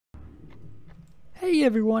Hey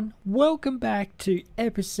everyone, welcome back to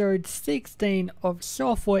episode 16 of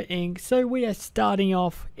Software Inc. So we are starting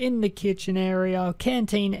off in the kitchen area,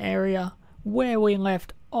 canteen area, where we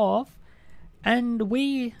left off, and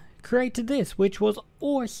we created this, which was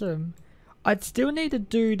awesome. I'd still need to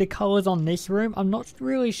do the colors on this room. I'm not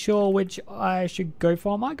really sure which I should go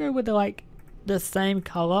for. I might go with like the same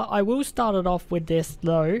color. I will start it off with this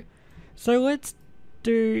though. So let's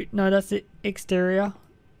do, no, that's the exterior.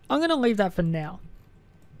 I'm going to leave that for now,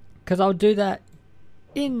 because I'll do that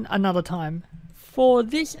in another time. For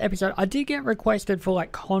this episode, I did get requested for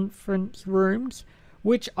like conference rooms,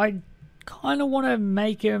 which I kind of want to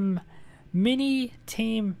make them mini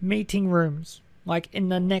team meeting rooms, like in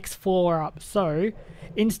the next floor up. So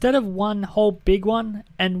instead of one whole big one,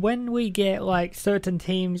 and when we get like certain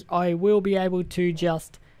teams, I will be able to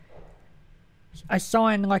just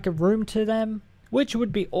assign like a room to them, which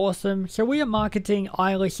would be awesome. So we are marketing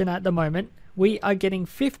iListen at the moment. We are getting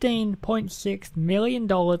 $15.6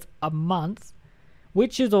 million a month,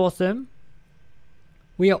 which is awesome.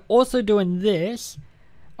 We are also doing this,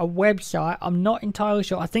 a website. I'm not entirely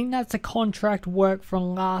sure. I think that's a contract work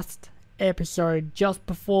from last episode, just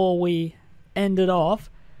before we ended off.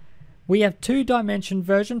 We have 2Dimension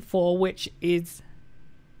version 4, which is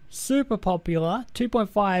super popular.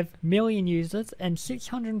 2.5 million users and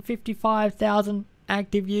 655,000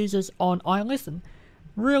 active users on iListen.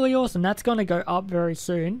 Really awesome. That's going to go up very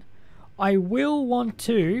soon. I will want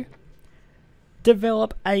to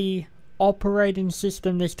develop a operating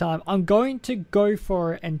system this time. I'm going to go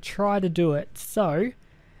for it and try to do it. So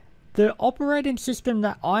the operating system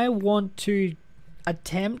that I want to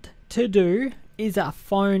attempt to do is a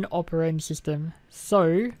phone operating system.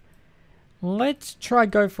 So let's try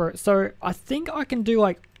go for it. So I think I can do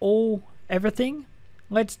like everything.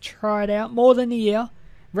 Let's try it out. More than a year.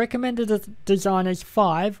 Recommended designers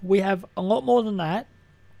 5. We have a lot more than that.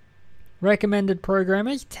 Recommended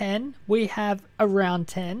programmers 10. We have around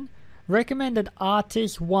 10. Recommended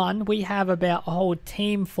artists 1. We have about a whole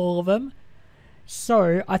team full of them.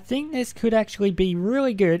 So I think this could actually be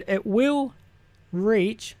really good. It will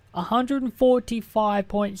reach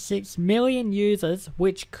 145.6 million users,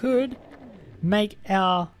 which could make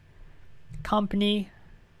our company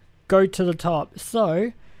go to the top.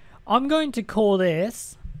 So I'm going to call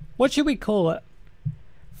this, what should we call it?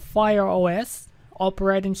 Fire OS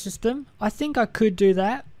operating system. I think I could do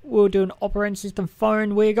that. We'll do an operating system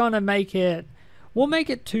phone. We're going to make it, we'll make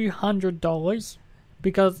it $200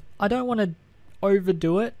 because I don't want to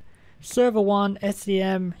overdo it. Server 1,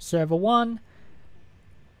 SCM, server 1.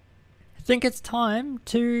 I think it's time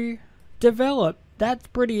to develop. That's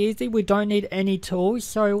pretty easy. We don't need any tools.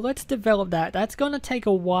 So let's develop that. That's going to take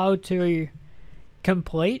a while to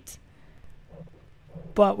complete.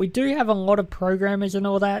 But we do have a lot of programmers and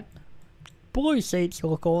all that. Blue seats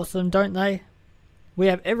look awesome, don't they? We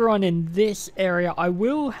have everyone in this area. I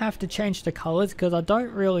will have to change the colors because I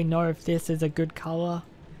don't really know if this is a good color.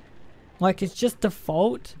 Like, it's just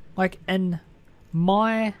default. Like, and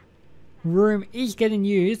my room is getting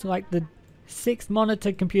used. Like the 6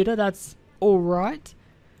 monitor computer, that's alright.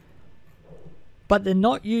 But they're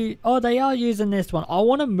not they are using this one. I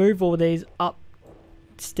want to move all these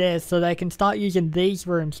upstairs so they can start using these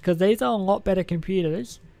rooms, because these are a lot better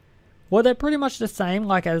computers. Well, they're pretty much the same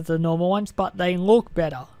like as the normal ones, but they look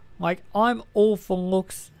better. Like, I'm all for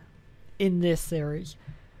looks in this series.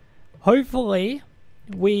 Hopefully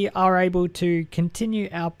we are able to continue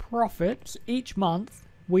our profits each month.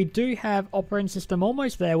 We do have operating system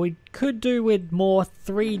almost there. We could do with more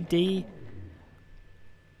 3D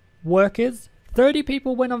workers. 30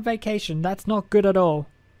 people went on vacation. That's not good at all.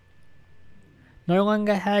 No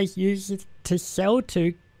longer has users to sell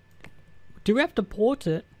to. Do we have to port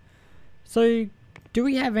it? So do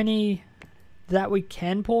we have any that we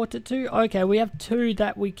can port it to? Okay, we have 2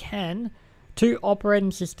 that we can. 2 operating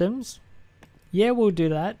systems. Yeah, we'll do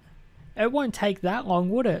that. It won't take that long,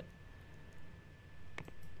 would it?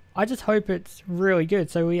 I just hope it's really good.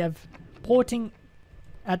 So we have porting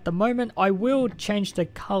at the moment. I will change the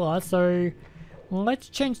color. So let's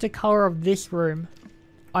change the color of this room.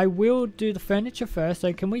 I will do the furniture first.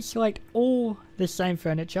 So can we select all the same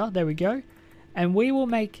furniture? There we go. And we will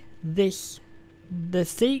make this, the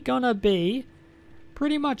seat gonna be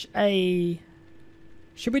pretty much a,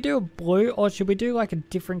 should we do a blue or should we do like a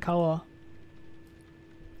different color?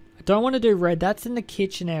 I don't want to do red. That's in the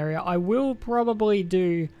kitchen area. I will probably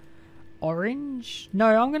do orange. No,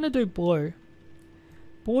 I'm going to do blue.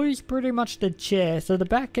 Blue is pretty much the chair. So the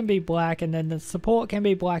back can be black and then the support can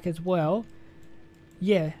be black as well.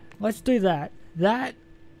 Yeah, let's do that. That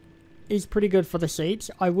is pretty good for the seats.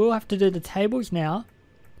 I will have to do the tables now.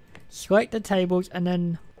 select the tables, and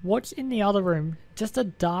then what's in the other room? Just a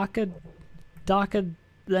darker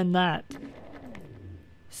than that.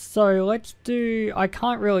 So let's do, I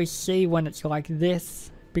can't really see when it's like this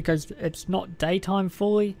because it's not daytime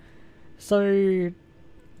fully. So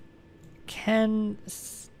can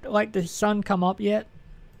like the sun come up yet?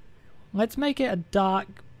 Let's make it a dark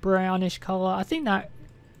brownish color. I think that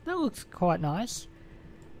looks quite nice.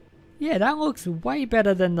 Yeah, that looks way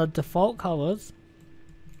better than the default colors.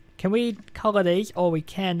 Can we color these? Oh, we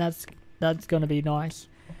can. That's gonna be nice.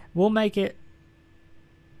 We'll make it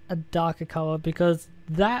a darker color because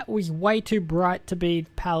that was way too bright to be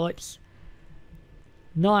palettes.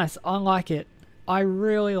 Nice, I like it. I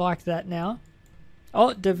really like that now.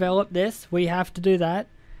 Oh, develop this. We have to do that.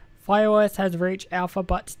 FireOS has reached alpha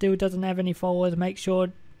but still doesn't have any followers. Make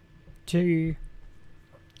sure to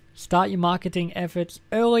start your marketing efforts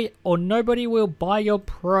early or nobody will buy your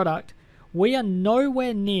product. We are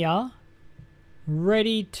nowhere near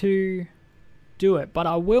ready to do it, but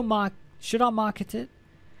I will should I market it?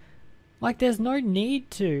 Like, there's no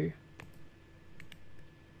need to.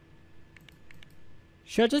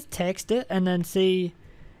 Should I just text it and then see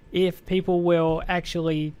if people will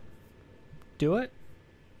actually do it?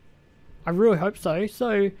 I really hope so.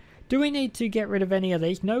 So, do we need to get rid of any of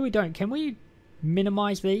these? No, we don't. Can we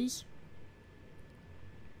minimize these?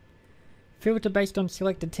 Filter based on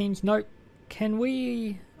selected teams? No. Can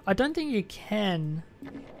we? I don't think you can.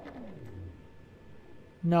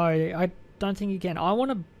 No, I don't think you can. I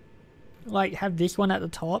want to like have this one at the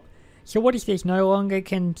top. So what is this? No longer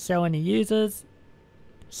can sell any users.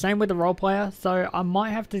 Same with the role player. So I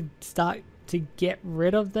might have to start to get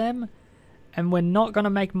rid of them, and we're not going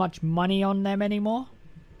to make much money on them anymore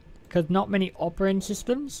because not many operating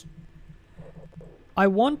systems. I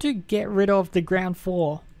want to get rid of the ground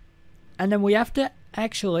floor, and then we have to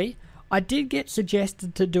actually, I did get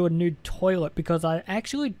suggested to do a new toilet because I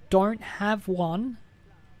actually don't have one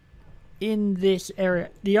in this area.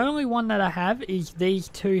 The only one that I have is these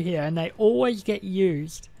two here, and they always get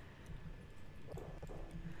used.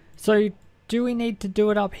 So do we need to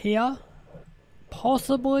do it up here?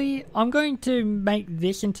 Possibly. I'm going to make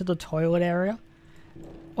this into the toilet area.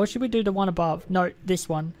 Or should we do the one above? No, this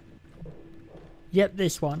one. Yep,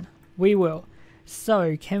 this one. We will.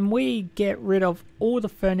 So can we get rid of all the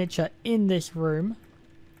furniture in this room?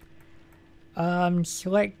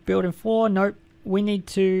 Select building floor. Nope. We need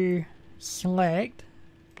to select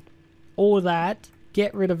all that,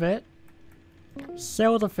 get rid of it,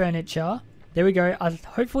 sell the furniture. There we go.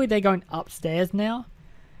 Hopefully they're going upstairs now,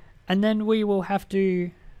 and then we will have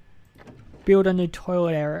to build a new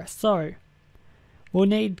toilet area. So we'll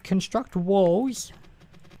need construct walls.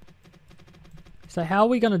 So how are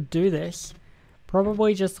we going to do this?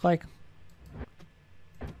 Probably just like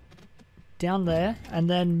down there, and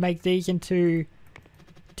then make these into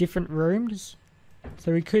different rooms.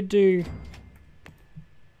 So we could do,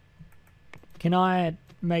 can I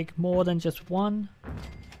make more than just one?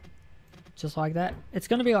 Just like that. It's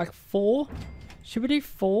going to be like 4. Should we do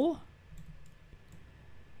 4?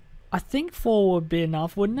 I think 4 would be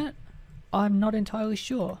enough, wouldn't it? I'm not entirely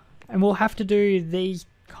sure. And we'll have to do these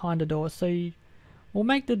kind of doors. So we'll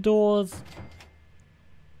make the doors,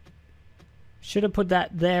 should have put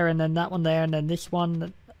that there and then that one there and then this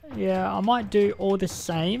one. Yeah, I might do all the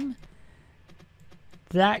same.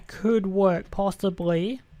 That could work,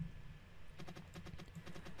 possibly.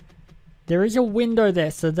 There is a window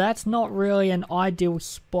there, so that's not really an ideal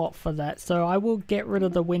spot for that. So I will get rid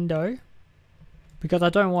of the window because I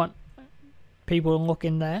don't want people to look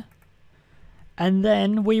in there. And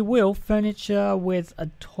then we will furniture with a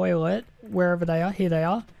toilet wherever they are. Here they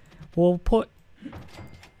are. We'll put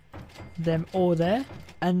them all there.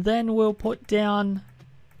 And then we'll put down...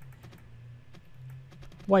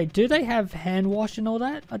 Wait, do they have hand wash and all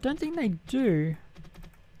that? I don't think they do.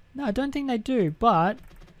 No, I don't think they do, but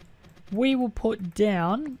we will put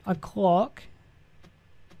down a clock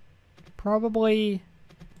probably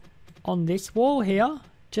on this wall here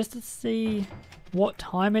just to see what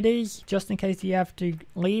time it is, just in case you have to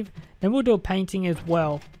leave. Then we'll do a painting as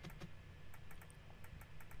well.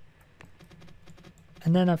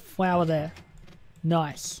 And then a flower there.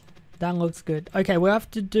 Nice. That looks good. Okay, we'll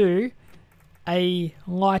have to do a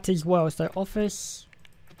light as well. So office,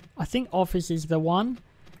 I think office is the one.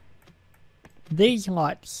 These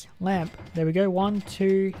lights, lamp, there we go. 1,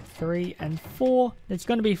 2, 3, and 4. There's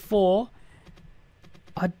going to be 4.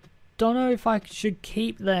 I don't know if I should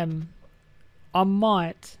keep them. I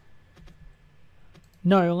might.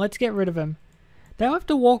 No, let's get rid of them. They'll have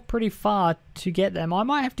to walk pretty far to get them. I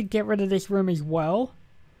might have to get rid of this room as well.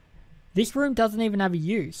 This room doesn't even have a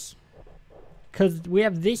use. because we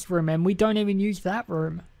have this room and we don't even use that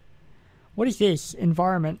room. What is this?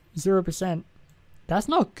 Environment, 0%. That's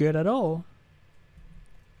not good at all.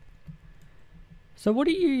 So what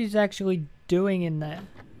are you actually doing in there?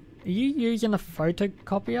 Are you using a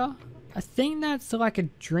photocopier? I think that's like a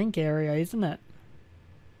drink area, isn't it?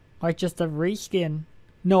 Like just a reskin.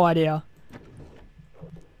 No idea.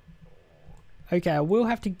 Okay, we'll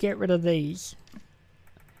have to get rid of these.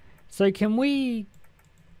 So can we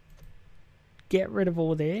get rid of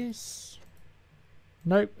all this?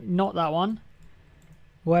 Nope, not that one.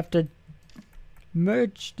 We'll have to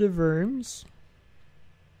merge the rooms.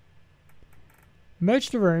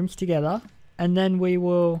 Merge the rooms together. And then we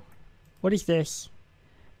will... What is this?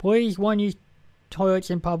 Please, one use toilets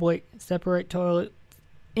in public. Separate toilets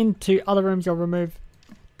into other rooms or remove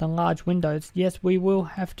the large windows. Yes, we will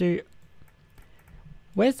have to...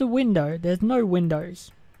 Where's the window? There's no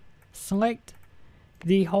windows. Select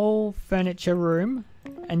the whole furniture room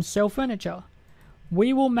and sell furniture.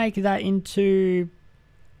 We will make that into...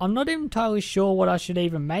 I'm not entirely sure what I should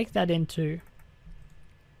even make that into.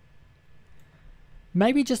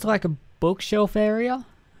 Maybe just like a bookshelf area.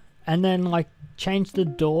 And then like change the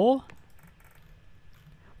door.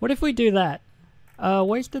 What if we do that?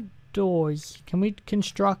 Where's the doors? Can we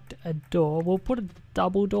construct a door? We'll put a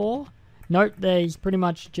double door. Nope, there's pretty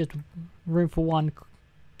much just room for one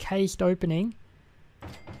cased opening.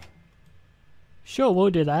 Sure,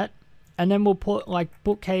 we'll do that. And then we'll put like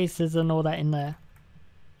bookcases and all that in there.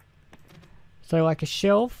 So like a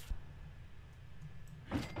shelf.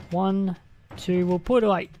 1, 2, we'll put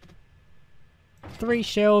like 3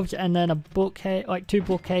 shelves and then a bookcase, like 2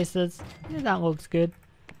 bookcases. Yeah, that looks good.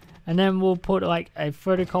 And then we'll put like a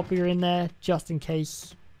photocopier in there just in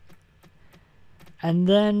case. And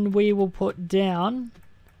then we will put down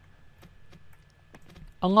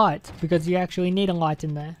a light because you actually need a light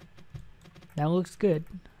in there. That looks good.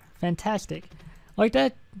 Fantastic. Like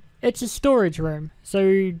that, it's a storage room.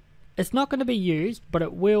 So it's not going to be used, but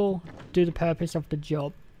it will do the purpose of the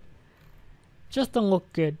job. Just to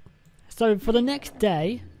look good. So for the next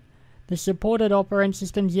day, the supported operating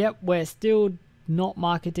systems, yep, we're still not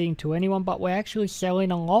marketing to anyone, but we're actually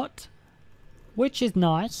selling a lot, which is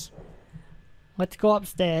nice. Let's go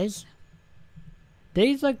upstairs.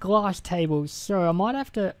 These are glass tables, so I might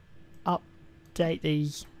have to update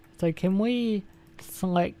these. So can we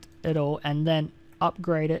select it all and then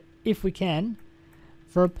upgrade it if we can?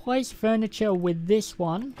 For replace furniture with this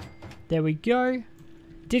one. There we go.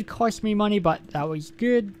 Did cost me money, but that was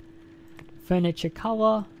good. Furniture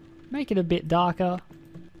color. Make it a bit darker.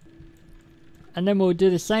 And then we'll do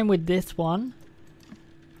the same with this one.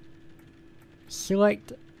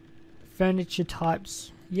 Select furniture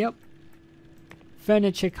types. Yep.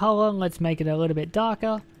 Furniture color. Let's make it a little bit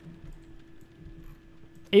darker.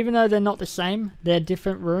 Even though they're not the same, they're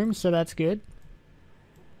different rooms, so that's good.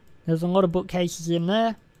 There's a lot of bookcases in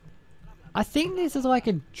there. I think this is like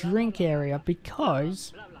a drink area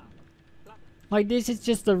because like this is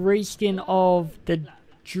just the reskin of the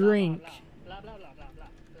drink.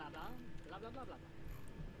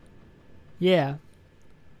 Yeah.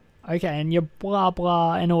 Okay, and your blah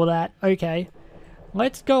blah and all that. Okay.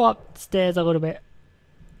 Let's go upstairs a little bit.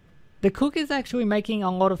 The cook is actually making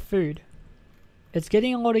a lot of food. It's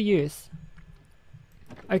getting a lot of use.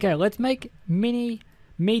 Okay, let's make mini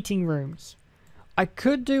meeting rooms. I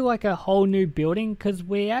could do like a whole new building because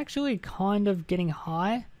we're actually kind of getting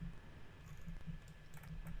high.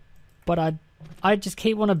 But I just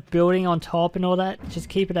keep on a building on top and all that. Just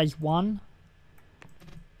keep it as one.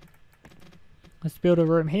 Let's build a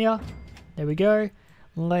room here. There we go.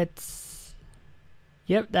 Let's...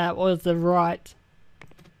 Yep, that was the right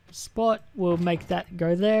spot. We'll make that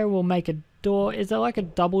go there. We'll make a door. Is there like a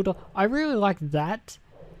double door? I really like that.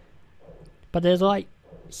 But there's like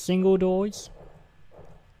single doors.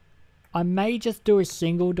 I may just do a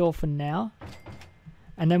single door for now.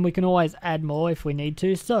 And then we can always add more if we need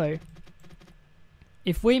to. So,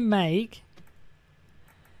 if we make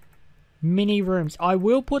mini rooms, I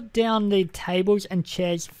will put down the tables and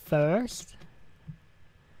chairs first.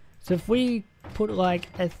 So if we put like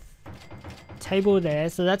a table there,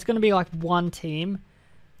 so that's going to be like one team.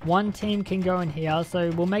 One team can go in here, so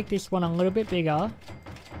we'll make this one a little bit bigger.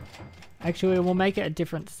 Actually, we'll make it a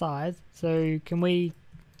different size. So can we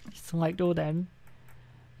select all them,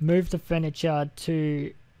 move the furniture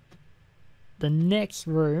to the next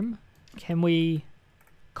room? Can we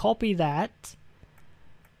copy that?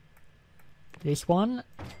 This one,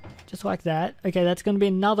 just like that. Okay, that's going to be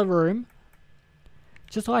another room.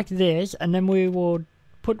 Just like this, and then we will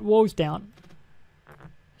put walls down.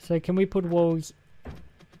 So can we put walls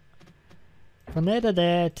from there to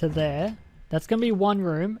there to there? That's going to be one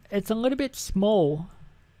room. It's a little bit small.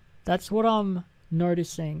 That's what I'm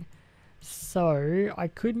noticing. So I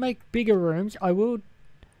could make bigger rooms. I will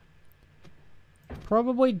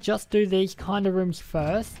probably just do these kind of rooms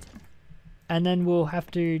first. And then we'll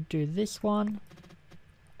have to do this one.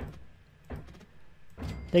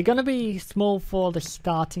 They're going to be small for the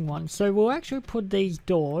starting one. So we'll actually put these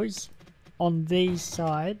doors on these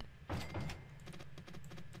side.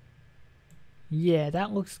 Yeah,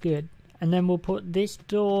 that looks good. And then we'll put this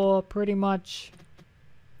door pretty much...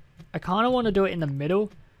 I kind of want to do it in the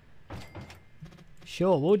middle.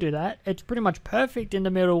 Sure, we'll do that. It's pretty much perfect in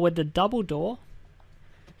the middle with the double door.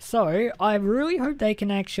 So, I really hope they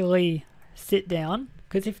can actually sit down.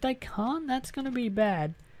 Because if they can't, that's going to be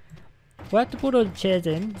bad. We'll have to put all the chairs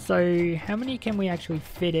in. So, how many can we actually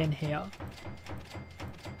fit in here?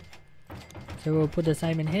 So, we'll put the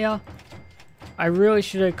same in here. I really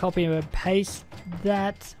should have copied and pasted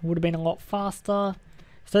that. Would have been a lot faster.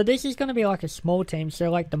 So this is going to be like a small team. So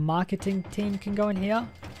like the marketing team can go in here.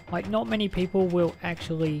 Like not many people will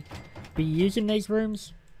actually be using these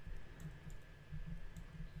rooms.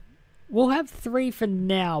 We'll have 3 for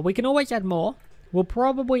now. We can always add more. We'll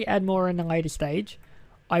probably add more in a later stage.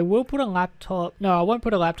 I will put a laptop. No, I won't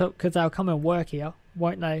put a laptop because they'll come and work here,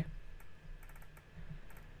 won't they?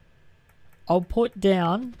 I'll put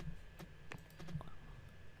down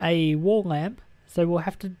a wall lamp. So we'll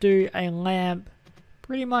have to do a lamp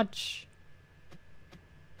pretty much.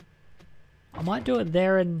 I might do it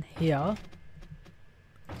there and here.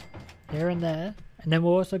 There and there. And then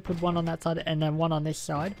we'll also put one on that side and then one on this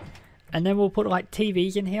side. And then we'll put like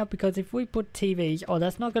TVs in here because if we put TVs, oh,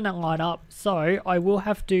 that's not going to line up. So I will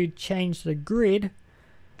have to change the grid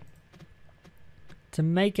to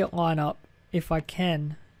make it line up if I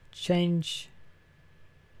can. Change.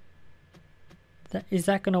 Is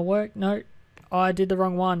that going to work? No. Oh, I did the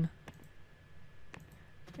wrong one.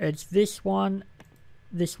 It's this one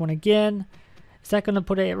again. Is that going to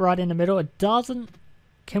put it right in the middle? It doesn't.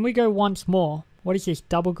 Can we go once more? What is this?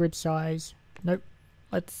 Double grid size. Nope.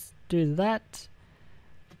 Let's do that.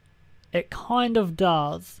 It kind of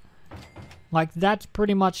does. Like that's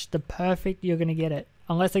pretty much the perfect you're going to get it.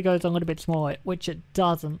 Unless it goes a little bit smaller, which it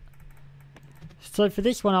doesn't. So for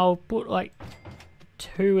this one, I'll put like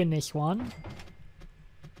 2 in this one.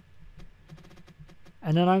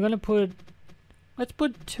 And then I'm going to put, let's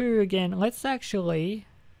put 2 again. Let's actually,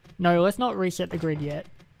 no, let's not reset the grid yet.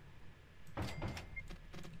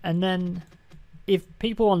 And then if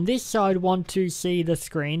people on this side want to see the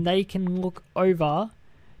screen, they can look over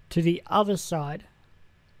to the other side.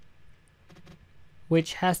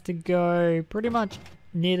 Which has to go pretty much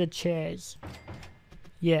near the chairs.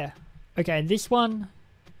 Yeah. Okay, this one,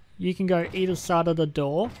 you can go either side of the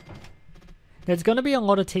door. There's going to be a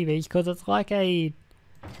lot of TVs because it's like a...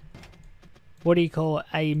 what do you call it?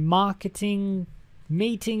 A marketing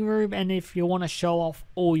meeting room, and if you want to show off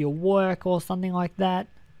all your work or something like that,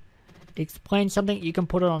 explain something, you can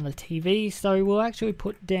put it on the TV. So we'll actually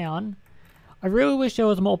put down, I really wish there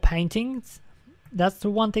was more paintings. That's the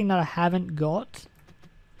one thing that I haven't got.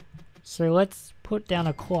 So let's put down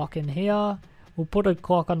a clock in here. We'll put a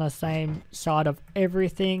clock on the same side of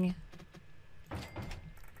everything.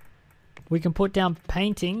 We can put down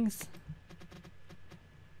paintings,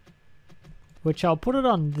 which I'll put it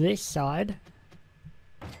on this side.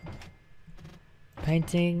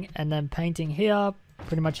 Painting and then painting here,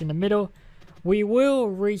 pretty much in the middle. We will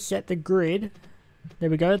reset the grid. There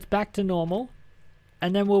we go, it's back to normal.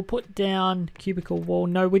 And then we'll put down cubicle wall.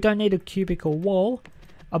 No, we don't need a cubicle wall.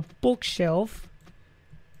 A bookshelf.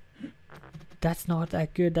 That's not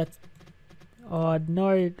that good. That's... oh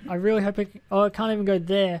no, I really hope it... oh, it can't even go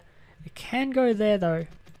there. It can go there though.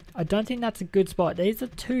 I don't think that's a good spot. These are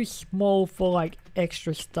too small for like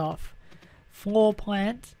extra stuff. Floor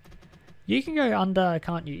plant. You can go under,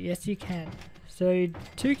 can't you? Yes, you can. So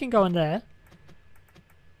 2 can go in there.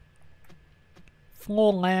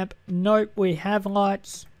 Floor lamp. Nope, we have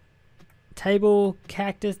lights. Table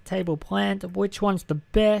cactus, table plant. Which one's the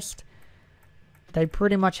best? They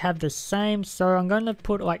pretty much have the same. So I'm going to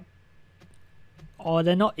put like... oh,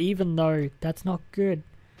 they're not even though. That's not good.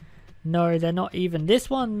 No, they're not even. This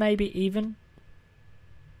one may be even.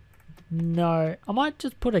 No, I might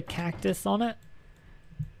just put a cactus on it.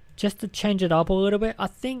 Just to change it up a little bit. I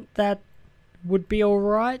think that would be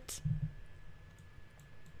alright.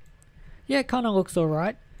 Yeah, it kind of looks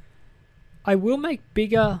alright. I will make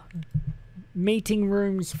bigger meeting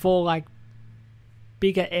rooms for like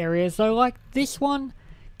bigger areas. So like this one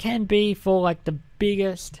can be for like the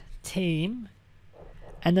biggest team.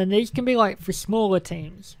 And then these can be like for smaller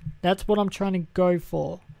teams. That's what I'm trying to go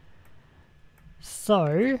for.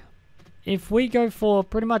 So, if we go for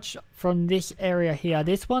pretty much from this area here,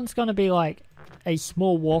 this one's going to be like a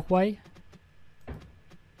small walkway.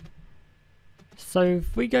 So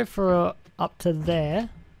if we go for up to there,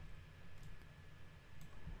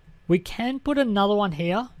 we can put another one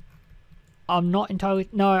here. I'm not entirely,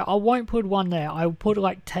 no, I won't put one there. I'll put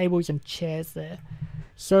like tables and chairs there.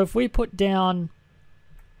 So if we put down,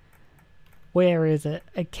 where is it?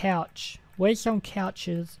 A couch. Where's some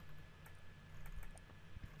couches?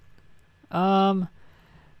 Not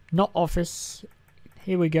office.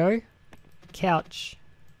 Here we go. Couch.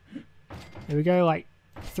 There we go, like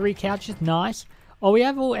 3 couches. Nice. Oh, we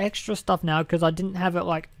have all extra stuff now because I didn't have it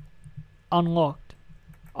like unlocked.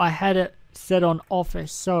 I had it set on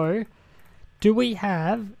office. So, do we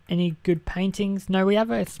have any good paintings? No, we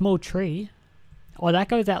have a small tree. Oh, that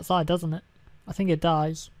goes outside, doesn't it? I think it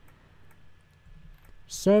does.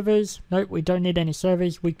 Servers. Nope, we don't need any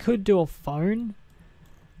servers. We could do a phone.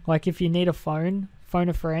 Like if you need a phone, phone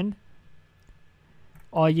a friend.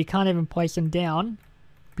 Or you can't even place them down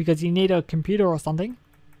because you need a computer or something.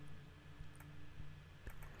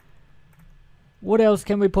 What else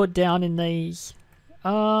can we put down in these?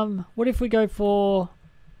 What if we go for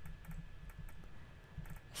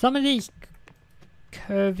some of these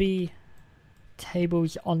curvy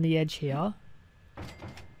tables on the edge here?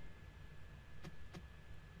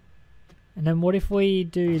 And then what if we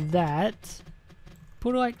do that?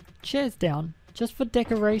 Put like chairs down just for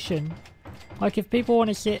decoration. Like if people want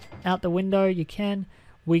to sit out the window, you can.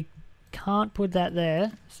 We can't put that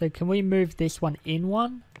there. So can we move this one in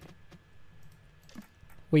one?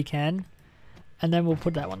 We can. And then we'll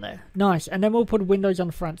put that one there. Nice. And then we'll put windows on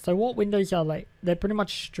the front. So what windows are they? They're pretty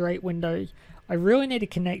much straight windows. I really need to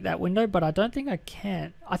connect that window, but I don't think I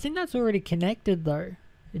can. I think that's already connected though.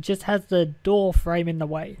 It just has the door frame in the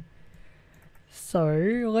way. So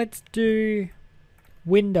let's do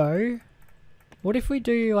window. What if we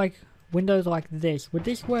do like windows like this? Would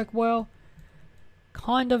this work well?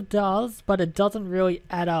 Kind of does, but it doesn't really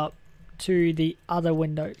add up to the other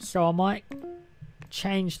windows. So I might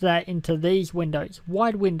change that into these windows.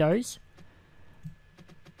 Wide windows.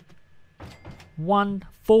 One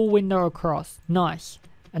full window across. Nice.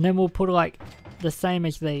 And then we'll put like the same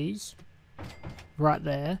as these. Right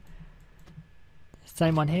there.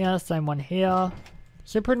 Same one here, same one here.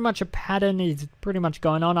 So pretty much a pattern is pretty much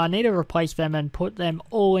going on. I need to replace them and put them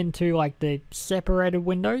all into like the separated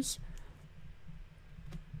windows.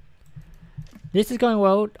 This is going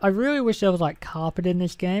well. I really wish there was like carpet in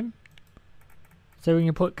this game. So we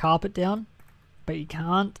can put carpet down. But you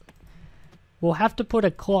can't. We'll have to put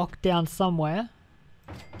a clock down somewhere.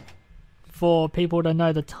 For people to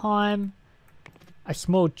know the time. A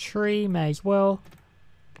small tree may as well.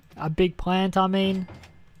 A big plant, I mean.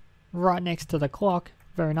 Right next to the clock.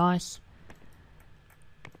 Very nice.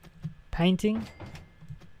 Painting.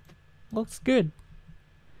 Looks good.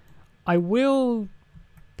 I will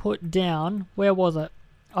put down... Where was it?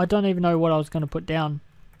 I don't even know what I was going to put down.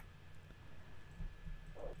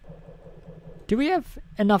 Do we have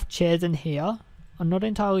enough chairs in here? I'm not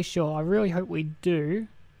entirely sure. I really hope we do.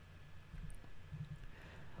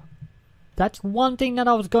 That's one thing that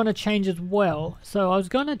I was going to change as well. So I was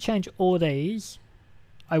going to change all these.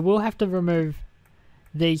 I will have to remove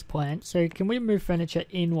these plants. So can we move furniture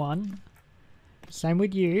in one? Same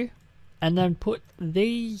with you. And then put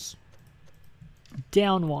these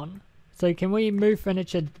down one. So can we move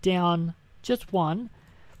furniture down just one?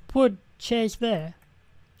 Put chairs there.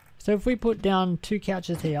 So if we put down 2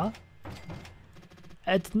 couches here.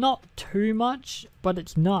 It's not too much, but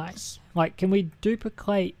it's nice. Like, can we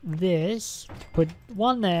duplicate this? Put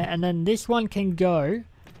one there, and then this one can go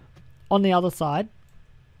on the other side.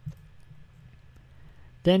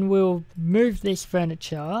 Then we'll move this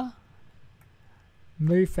furniture.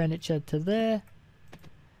 Move furniture to there.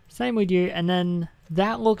 Same with you, and then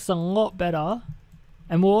that looks a lot better.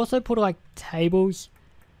 And we'll also put like tables.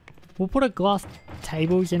 We'll put a glass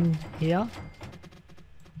tables in here.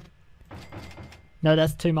 No,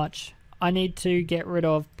 that's too much. I need to get rid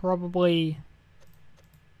of probably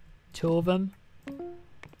 2 of them.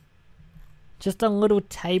 Just a little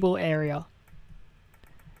table area.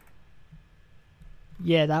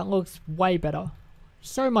 Yeah, that looks way better.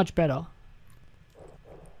 So much better.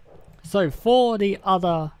 So for the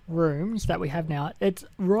other rooms that we have now, it's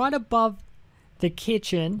right above the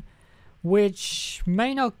kitchen, which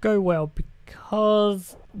may not go well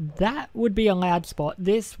because that would be a loud spot.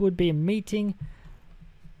 This would be a meeting.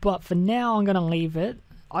 But for now, I'm going to leave it.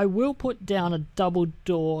 I will put down a double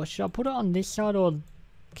door. Should I put it on this side or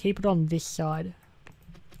keep it on this side?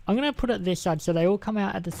 I'm going to put it this side so they all come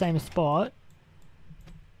out at the same spot.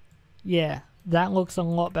 Yeah, that looks a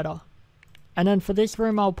lot better. And then for this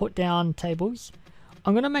room, I'll put down tables.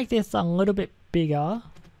 I'm going to make this a little bit bigger.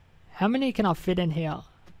 How many can I fit in here?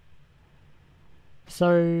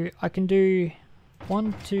 So I can do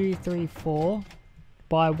 1, 2, 3, 4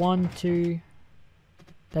 by 1, 2,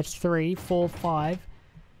 that's 3, 4, 5,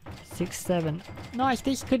 6, 7. Nice,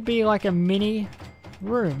 this could be like a mini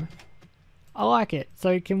room. I like it.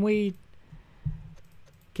 So can we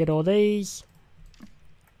get all these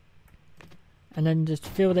and then just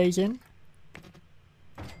fill these in?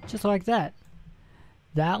 Just like that.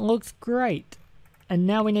 That looks great. And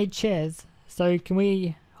now we need chairs. So can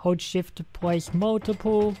we hold shift to place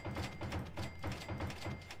multiple?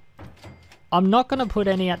 I'm not going to put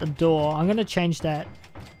any at the door. I'm going to change that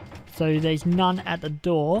so there's none at the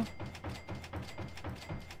door.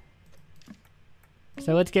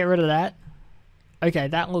 So let's get rid of that. Okay,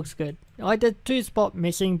 that looks good. Like the 2 spot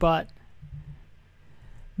missing, but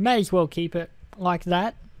may as well keep it like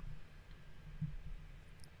that.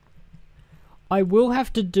 I will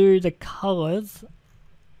have to do the colors.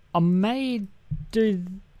 I may do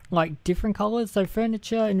like different colors. So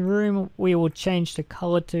furniture and room, we will change the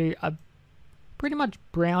color to a pretty much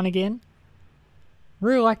brown again.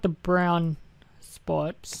 Really like the brown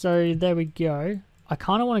spot. So there we go. I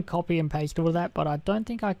kind of want to copy and paste all of that, but I don't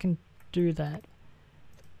think I can do that.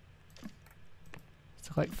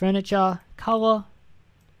 Select furniture, color.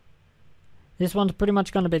 This one's pretty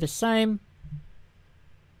much going to be the same.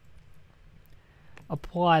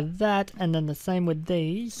 Apply that, and then the same with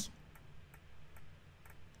these.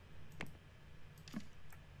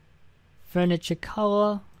 Furniture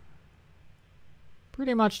color.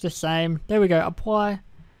 Pretty much the same. There we go. Apply.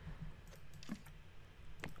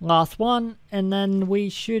 Last one, and then we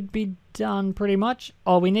should be done pretty much.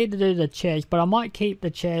 Oh, we need to do the chairs, but I might keep the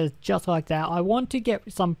chairs just like that. I want to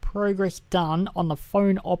get some progress done on the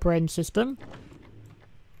phone operating system,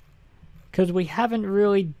 because we haven't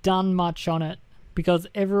really done much on it, because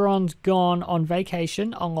everyone's gone on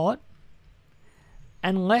vacation a lot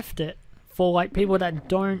and left it for like people that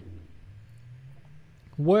don't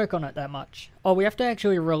work on it that much. Oh, we have to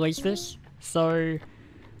actually release this. So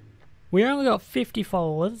we only got 50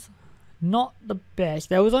 followers. Not the best.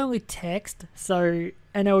 There was only text, so,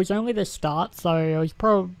 and it was only the start, so it was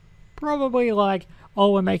probably like,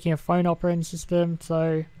 oh, we're making a phone operating system,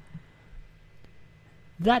 so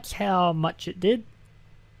that's how much it did.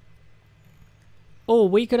 Oh,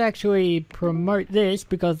 we could actually promote this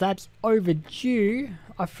because that's overdue.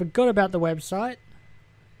 I forgot about the website.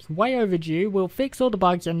 It's way overdue. We'll fix all the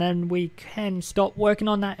bugs and then we can stop working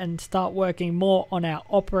on that and start working more on our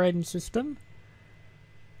operating system.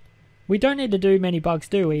 We don't need to do many bugs,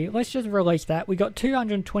 do we? Let's just release that. We got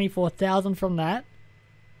 224,000 from that.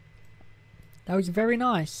 That was very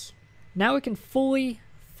nice. Now we can fully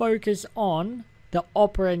focus on the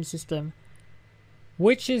operating system,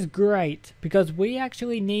 which is great because we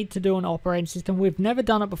actually need to do an operating system. We've never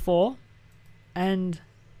done it before and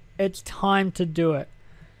it's time to do it.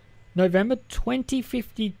 November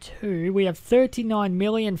 2052, we have 39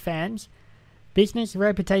 million fans. Business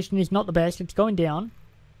reputation is not the best, it's going down.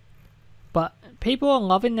 But people are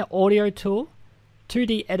loving the audio tool,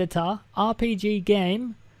 2D editor, RPG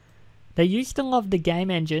game. They used to love the game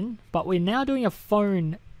engine, but we're now doing a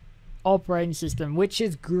phone operating system, which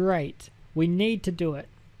is great. We need to do it.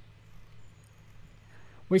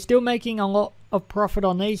 We're still making a lot of profit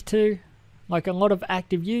on these two, like a lot of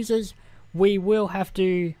active users. We will have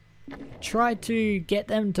to try to get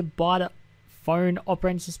them to buy the phone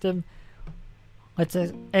operating system. Let's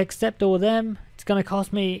accept all of them. It's going to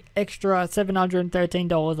cost me extra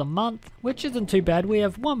 $713 a month, which isn't too bad. We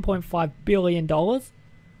have $1.5 billion.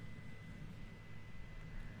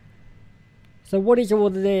 So what is all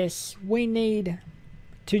of this? We need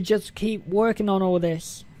to just keep working on all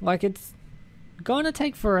this. Like, it's going to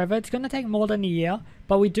take forever. It's going to take more than a year.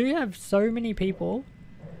 But we do have so many people.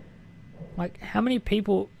 Like, how many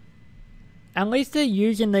people? At least they're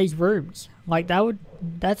using these rooms. Like,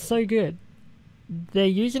 that's so good. They're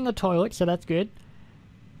using the toilet, so that's good.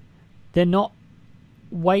 They're not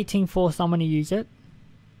waiting for someone to use it.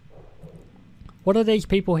 What are these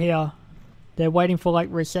people here? They're waiting for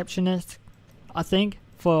like receptionists, I think,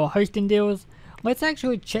 for hosting deals. Let's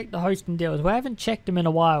actually check the hosting deals. We haven't checked them in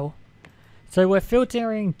a while. So we're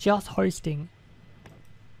filtering just hosting.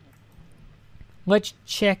 Let's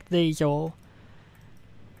check these all.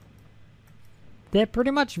 They're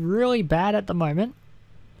pretty much really bad at the moment.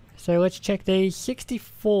 So let's check these.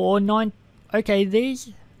 64, 9. Okay,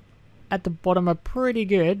 these at the bottom are pretty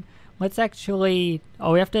good. Let's actually,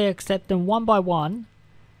 we have to accept them one by one.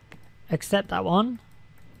 Accept that one.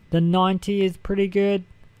 The 90 is pretty good.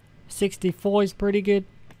 64 is pretty good.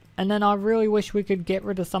 And then I really wish we could get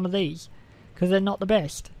rid of some of these, because they're not the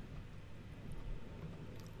best.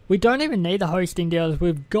 We don't even need the hosting deals.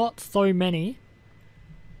 We've got so many.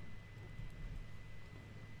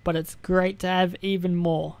 But it's great to have even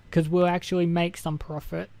more, because we'll actually make some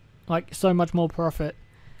profit. Like, so much more profit.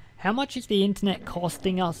 How much is the internet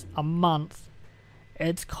costing us a month?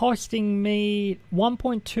 It's costing me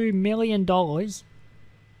 $1.2 million.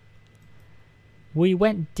 We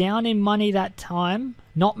went down in money that time.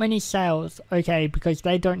 Not many sales. Okay, because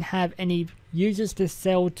they don't have any users to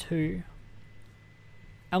sell to.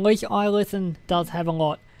 At least iListen does have a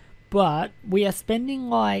lot. But we are spending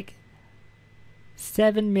like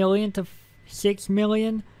 7 million to 6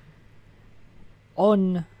 million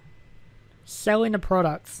on selling the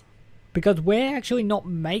products, because we're actually not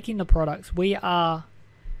making the products. We are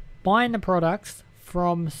buying the products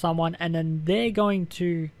from someone, and then they're going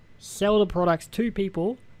to sell the products to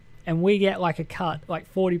people, and we get like a cut,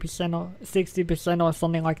 like 40% or 60% or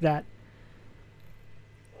something like that.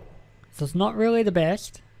 So it's not really the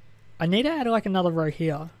best. I need to add like another row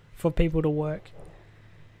here for people to work.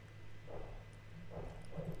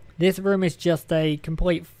 This room is just a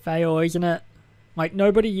complete fail, isn't it? Like,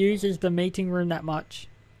 nobody uses the meeting room that much.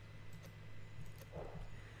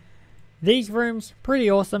 These rooms,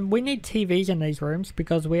 pretty awesome. We need TVs in these rooms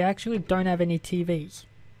because we actually don't have any TVs.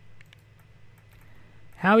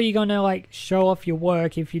 How are you going to like show off your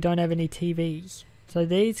work if you don't have any TVs? So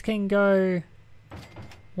these can go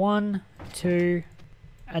 1, 2,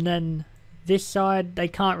 and then this side, they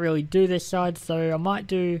can't really do this side, so I might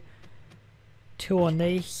do 2 on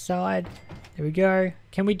this side. There we go.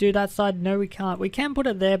 Can we do that side? No, we can't. We can put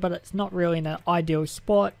it there, but it's not really in an ideal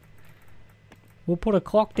spot. We'll put a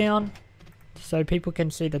clock down so people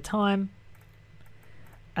can see the time.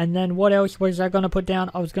 And then what else was I going to put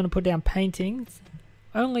down? I was going to put down paintings.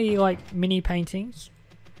 Only like mini paintings.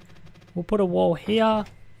 We'll put a wall here.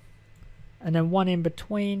 And then one in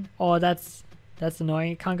between. Oh, that's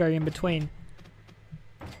annoying. It can't go in between.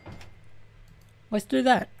 Let's do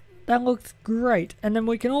that. That looks great. And then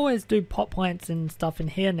we can always do pot plants and stuff in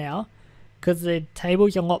here now, because the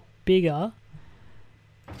table's a lot bigger.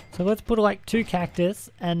 So let's put like 2 cactus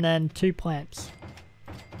and then 2 plants.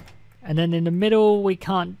 And then in the middle we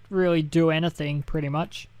can't really do anything pretty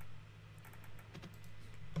much.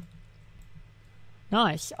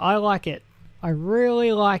 Nice. I like it. I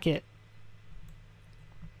really like it.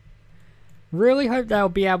 Really hope they'll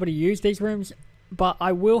be able to use these rooms. But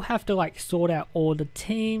I will have to like sort out all the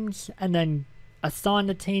teams and then assign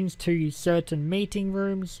the teams to certain meeting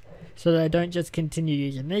rooms, so they don't just continue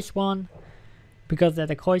using this one because they're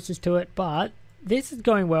the closest to it. But this is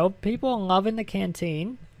going well. People are loving the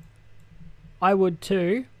canteen. I would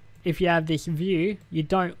too. If you have this view, you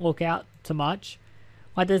don't look out too much.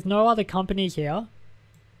 Like, there's no other companies here.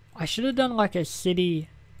 I should have done like a city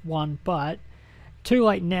one, but too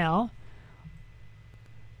late now.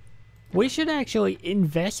 We should actually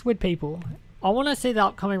invest with people. I want to see the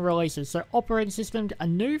upcoming releases. So operating system, a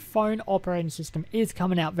new phone operating system is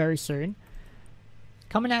coming out very soon.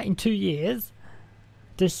 Coming out in 2 years.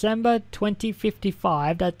 December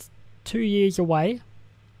 2055, that's 2 years away.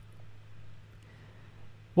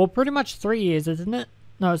 Well, pretty much 3 years, isn't it?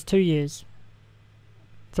 No, it's 2 years.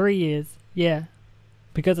 3 years, yeah.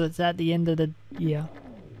 Because it's at the end of the year.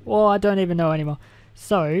 Well, I don't even know anymore.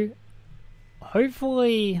 So,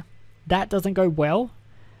 hopefully that doesn't go well,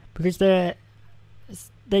 because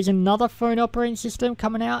there's another phone operating system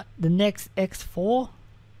coming out, the next X4.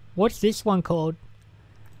 What's this one called?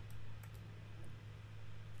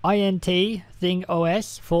 INT thing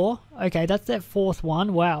OS 4. Okay, that's their 4th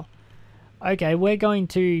one. Wow. Okay, we're going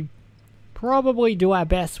to probably do our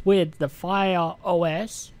best with the Fire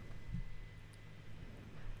OS.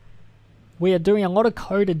 We are doing a lot of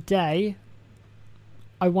code a day.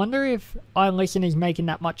 I wonder if iListen is making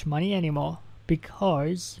that much money anymore,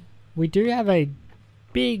 because we do have a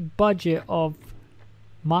big budget of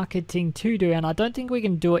marketing to do, and I don't think we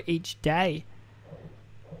can do it each day.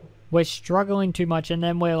 We're struggling too much, and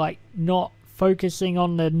then we're like not focusing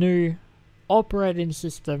on the new operating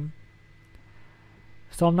system.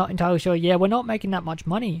 So I'm not entirely sure. Yeah, we're not making that much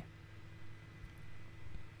money.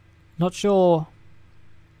 Not sure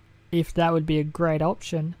if that would be a great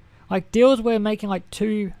option. Like, deals, we're making like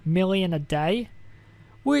 2 million a day,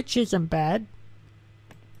 which isn't bad.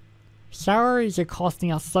 Salaries are costing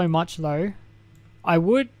us so much though. I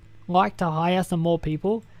would like to hire some more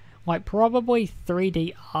people, like probably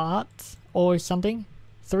 3D art or something.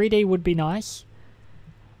 3D would be nice.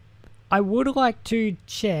 I would like to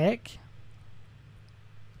check,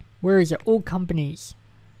 where is it? All companies.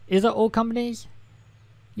 Is it all companies?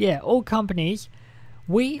 Yeah, all companies.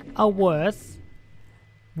 We are worth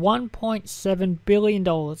 $1.7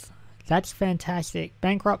 billion. That's fantastic.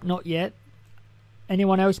 Bankrupt? Not yet.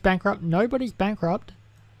 Anyone else bankrupt? Nobody's bankrupt.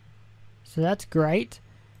 So that's great.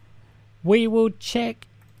 We will check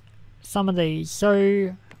some of these.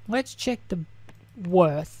 So let's check the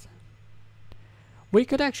worth. We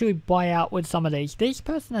could actually buy out with some of these. This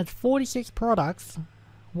person has 46 products.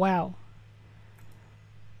 Wow.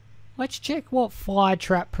 Let's check what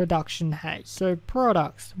Flytrap Production has. So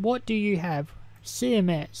products, what do you have?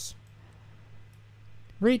 CMS.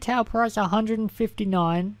 Retail price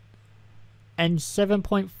 159 and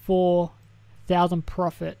 7.4 thousand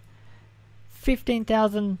profit.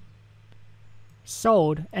 15,000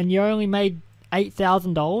 sold and you only made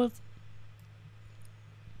 $8,000.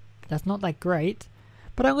 That's not that great,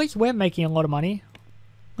 but at least we're making a lot of money.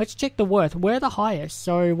 Let's check the worth. We're the highest,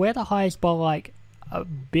 so we're the highest by like a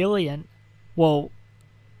billion. Well,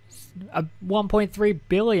 1.3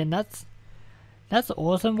 billion. That's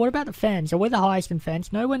awesome. What about the fans? So we're the highest in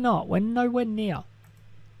fans. No, we're not. We're nowhere near.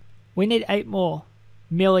 We need 8 more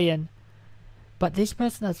million. But this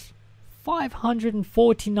person has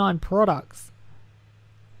 549 products.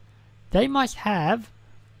 They must have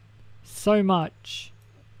so much.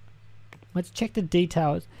 Let's check the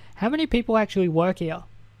details. How many people actually work here?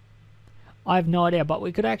 I have no idea, but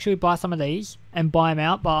we could actually buy some of these and buy them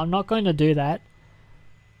out, but I'm not going to do that.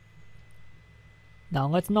 No,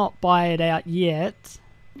 let's not buy it out yet.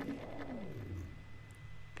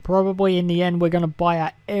 Probably in the end we're going to buy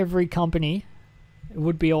out every company. It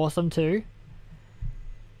would be awesome too.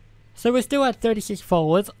 So we're still at 36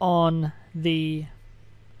 followers on the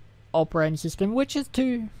operating system, which is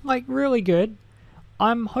really good.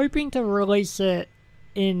 I'm hoping to release it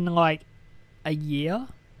in like a year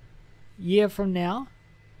from now.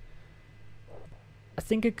 I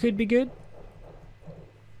think it could be good.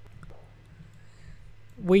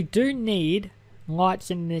 We do need lights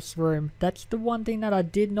in this room. That's the one thing that I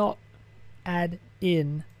did not add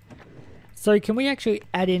in. So can we actually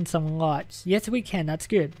add in some lights? Yes, we can. That's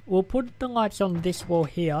good. We'll put the lights on this wall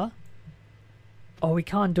here. Oh, we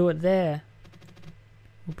can't do it there.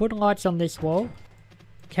 We'll put lights on this wall.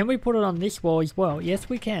 Can we put it on this wall as well? Yes,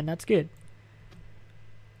 we can. That's good.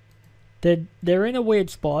 They're in a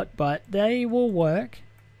weird spot, but they will work.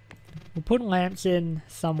 We'll put lamps in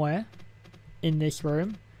somewhere in this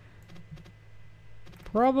room.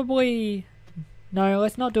 Probably... No,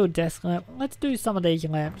 let's not do a desk lamp. Let's do some of these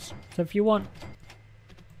lamps. So if you want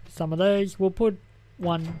some of those, we'll put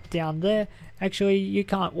one down there. Actually, you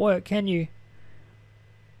can't work, can you?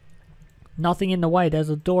 Nothing in the way. There's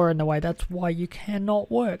a door in the way. That's why you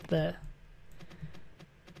cannot work there.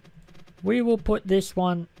 We will put this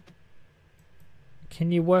one.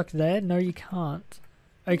 Can you work there? No, you can't.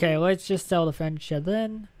 Okay, let's just sell the furniture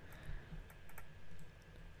then.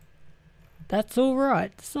 That's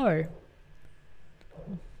alright. So,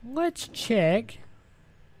 let's check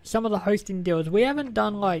some of the hosting deals. We haven't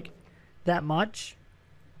done like that much.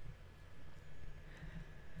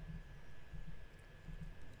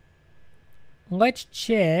 Let's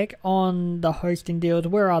check on the hosting deals.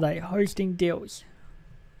 Where are they? Hosting deals.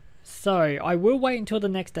 So, I will wait until the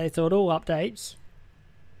next day so it all updates.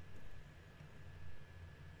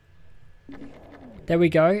 There we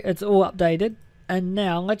go. It's all updated. And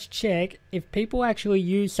now let's check if people actually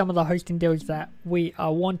use some of the hosting deals that we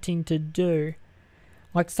are wanting to do.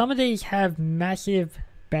 Like some of these have massive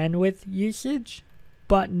bandwidth usage,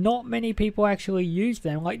 but not many people actually use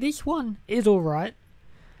them. Like this one is alright.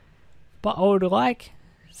 But I would like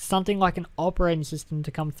something like an operating system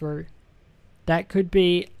to come through. That could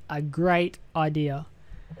be a great idea.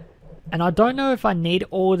 And I don't know if I need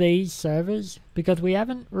all these servers because we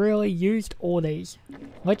haven't really used all these.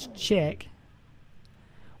 Let's check.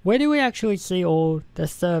 Where do we actually see all the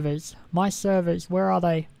servers? My servers, where are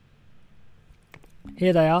they?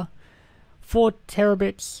 Here they are. 4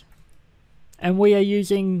 terabits. And we are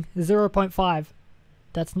using 0.5.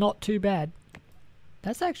 That's not too bad.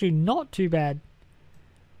 That's actually not too bad.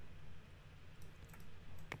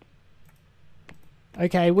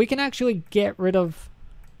 Okay, we can actually get rid of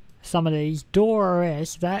some of these. Door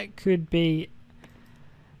OS, that could be...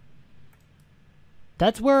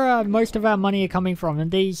 That's where most of our money are coming from. And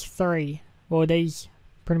these 3. Well, these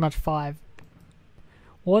pretty much 5.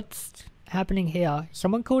 What's happening here?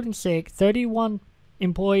 Someone called in sick. 31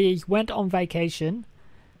 employees went on vacation.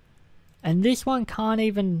 And this one can't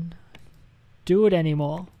even do it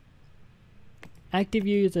anymore. Active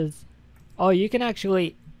users. Oh, you can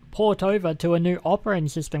actually port over to a new operating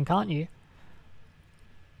system, can't you?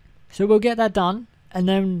 So we'll get that done. And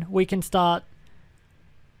then we can start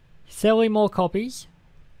selling more copies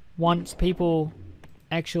once people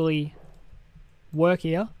actually work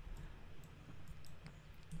here.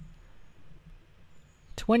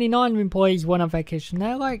 29 employees went on vacation.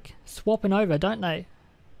 They're like swapping over, don't they?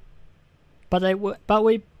 But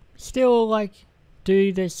we still like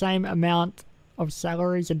do the same amount of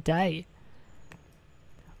salaries a day.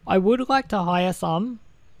 I would like to hire some.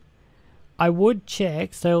 I would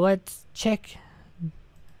check. So let's check.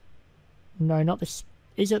 No, not the.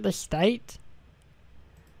 Is it the state?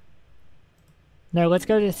 No, let's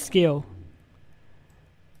go to skill.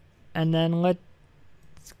 And then let's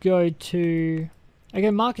go to. Okay,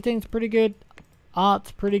 marketing's pretty good.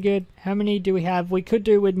 Art's pretty good. How many do we have? We could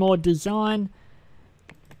do with more design.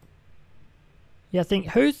 Yeah, I think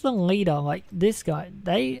who's the leader? Like this guy.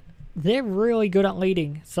 They're really good at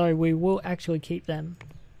leading, so we will actually keep them.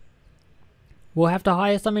 We'll have to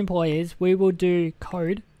hire some employees. We will do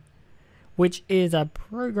code, which is a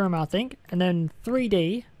program, I think, and then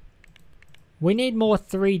 3D. We need more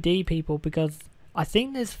 3D people because I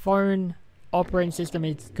think this phone operating system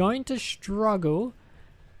is going to struggle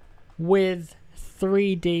with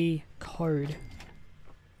 3D code.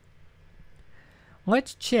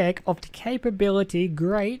 Let's check of the capability.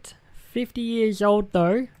 Great. 50 years old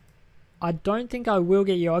though. I don't think I will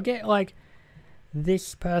get you. I'll get like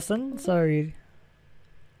this person. So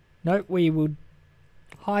nope, we will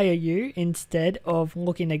hire you instead of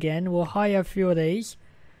looking again. We'll hire a few of these.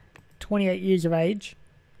 28 years of age.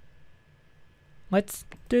 Let's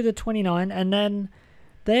do the 29, and then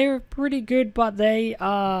they're pretty good, but they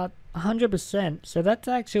are 100%, so that's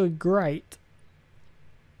actually great.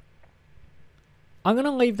 I'm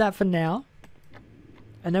gonna leave that for now,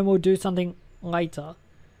 and then we'll do something later.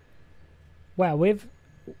 Wow,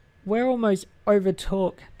 we're almost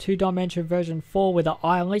overtook 2-dimensional version 4 with the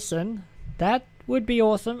iListen. That would be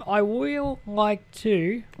awesome. I will like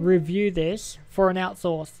to review this for an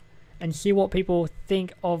outsource and see what people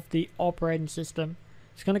think of the operating system.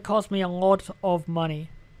 It's going to cost me a lot of money.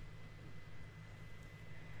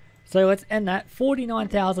 So let's end that.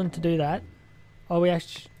 49,000 to do that. Oh, we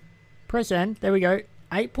actually press end. There we go.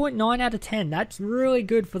 8.9 out of 10. That's really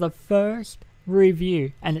good for the first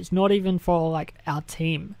review. And it's not even for like our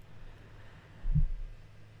team.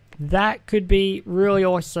 That could be really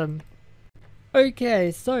awesome.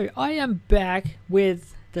 Okay, so I am back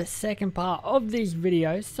with the second part of this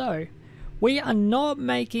video. So we are not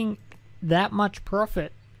making that much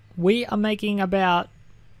profit. We are making about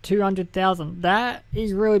 200,000. That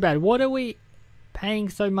is really bad. What are we paying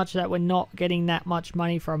so much that we're not getting that much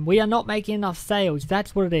money from? We are not making enough sales.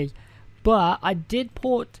 That's what it is. But I did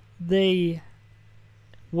port the,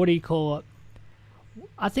 what do you call it?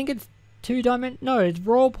 I think it's no, it's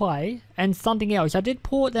roleplay and something else. I did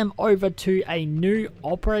port them over to a new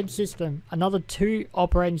operating system, another 2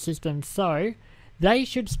 operating systems, so they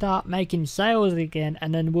should start making sales again,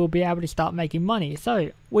 and then we'll be able to start making money.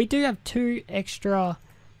 So we do have 2 extra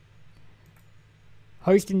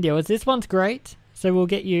hosting deals. This one's great, so we'll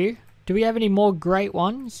get you. Do we have any more great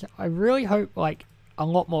ones? I really hope like a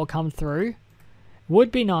lot more come through.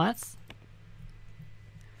 Would be nice.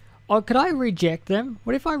 Oh, could I reject them?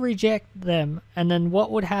 What if I reject them, and then what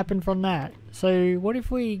would happen from that? So what if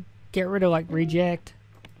we get rid of like reject?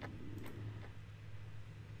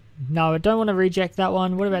 No, I don't want to reject that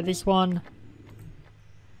one. What about this one?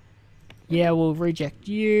 Yeah, we'll reject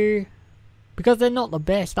you. Because they're not the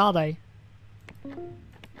best, are they?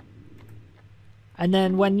 And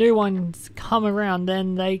then when new ones come around,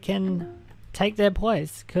 then they can take their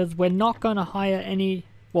place. Because we're not going to hire any,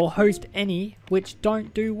 or host any, which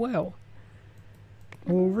don't do well.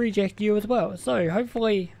 We'll reject you as well. So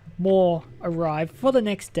hopefully more arrive for the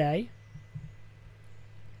next day.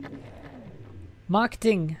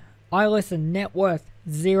 Marketing. iListen, net worth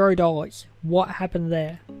 $0. What happened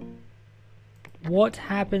there? What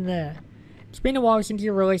happened there? It's been a while since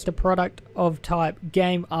you released a product of type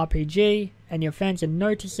game RPG, and your fans are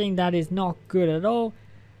noticing that is not good at all.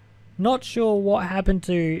 Not sure what happened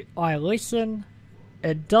to iListen.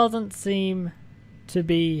 It doesn't seem to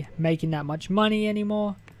be making that much money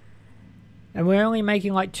anymore. And we're only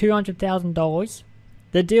making like $200,000.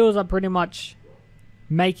 The deals are pretty much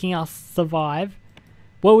making us survive.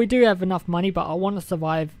 Well, we do have enough money, but I want to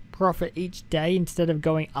survive profit each day instead of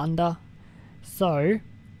going under. So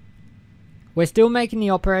we're still making the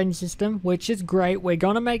operating system, which is great. We're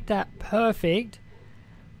going to make that perfect.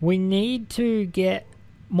 We need to get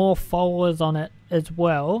more followers on it as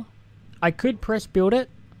well. I could press build it,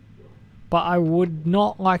 but I would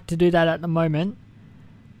not like to do that at the moment.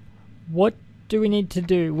 What do we need to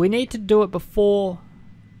do? We need to do it before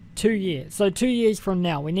 2 years. So 2 years from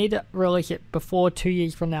now. We need to release it before 2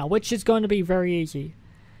 years from now, which is going to be very easy.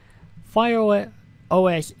 Fire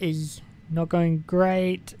OS is not going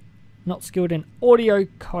great. Not skilled in audio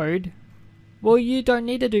code. Well, you don't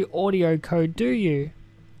need to do audio code, do you?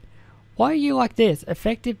 Why are you like this?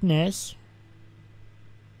 Effectiveness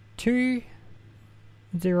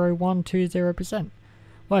 20120%.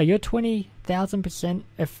 Wow, you're 20,000%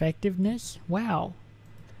 effectiveness? Wow.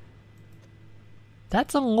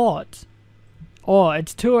 That's a lot. Oh,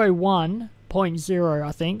 it's 201.0,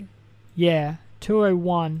 I think. Yeah,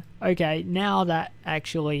 201. Okay, now that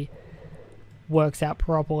actually works out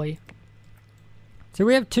properly. So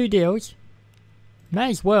we have 2 deals.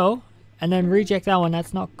 May as well. And then reject that one.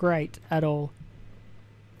 That's not great at all.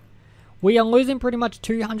 We are losing pretty much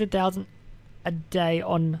 200,000 a day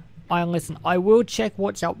on Iron Listen. I will check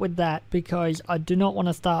what's up with that because I do not want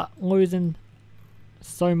to start losing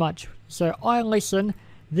so much. So Iron Listen,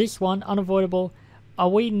 this one, unavoidable. Are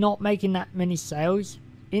we not making that many sales?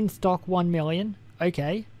 In stock 1 million.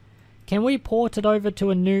 Okay. Can we port it over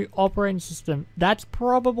to a new operating system? That's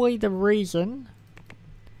probably the reason.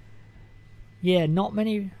 Yeah, not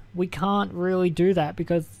many. We can't really do that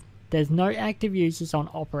because there's no active users on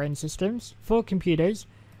operating systems for computers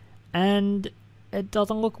and it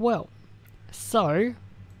doesn't look well. So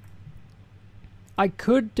I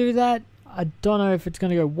could do that. I don't know if it's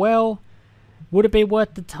going to go well. Would it be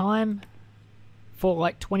worth the time for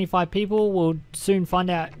like 25 people? We'll soon find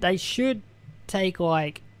out. They should take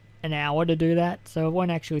like an hour to do that, so it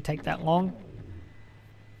won't actually take that long.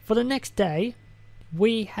 For the next day,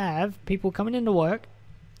 we have people coming into work,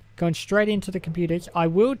 going straight into the computers. I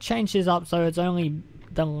will change this up so it's only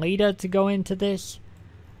the leader to go into this,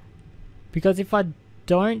 because if I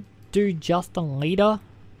don't do just the leader,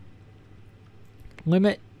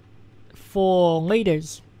 limit for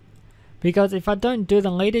leaders, because if I don't do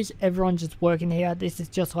the leaders, everyone's just working here. This is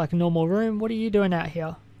just like a normal room. What are you doing out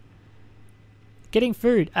here? Getting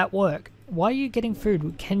food at work. Why are you getting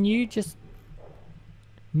food? Can you just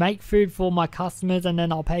make food for my customers and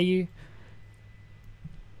then I'll pay you?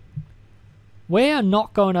 We are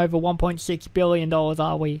not going over $1.6 billion,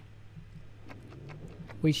 are we?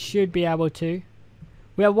 We should be able to.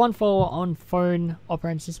 We have one for on phone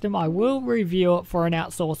operating system. I will review it for an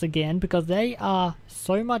outsource again because they are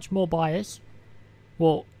so much more biased.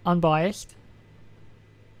 Well, unbiased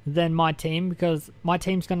than my team, because my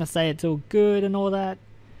team's going to say it's all good and all that.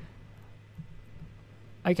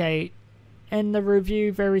 Okay, end the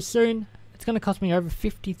review very soon. It's going to cost me over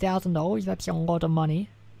 $50,000. That's a lot of money.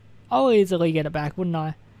 I'll easily get it back, wouldn't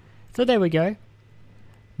I? So there we go.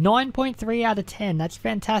 9.3 out of 10. That's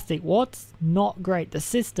fantastic. What's not great? The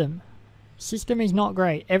system. System is not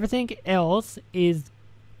great. Everything else is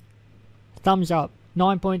thumbs up.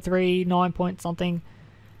 9.3, 9 point something.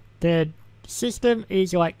 The system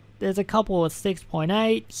is like, there's a couple of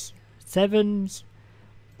 6.8s, 7s.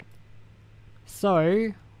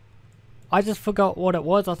 So, I just forgot what it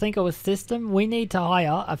was. I think it was system. We need to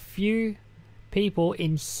hire a few people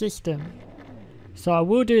in system. So I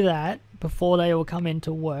will do that before they all come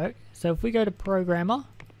into work. So if we go to programmer,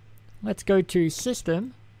 let's go to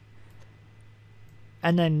system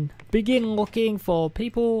and then begin looking for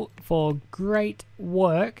people for great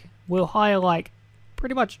work. We'll hire like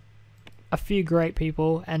pretty much a few great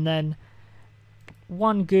people and then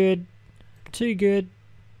 1 good, 2 good,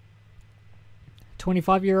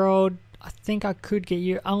 25-year-old. I think I could get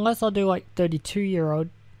you, unless I do like 32-year-old.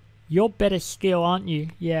 You're better skill, aren't you?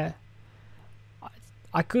 Yeah.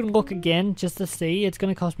 I could look again just to see. It's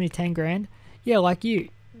going to cost me 10 grand. Yeah, like you.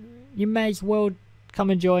 You may as well come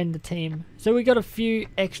and join the team. So we got a few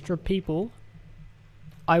extra people.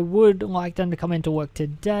 I would like them to come into work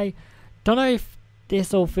today. Don't know if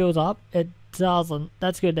this all fills up. It doesn't.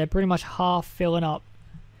 That's good. They're pretty much half filling up.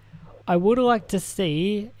 I would like to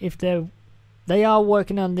see if they are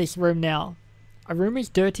working on this room now. A room is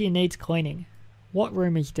dirty and needs cleaning. What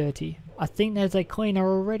room is dirty? I think there's a cleaner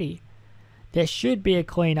already. There should be a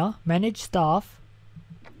cleaner. Manage staff.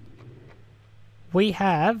 We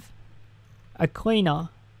have a cleaner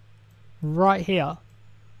right here.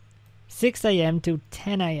 6 AM till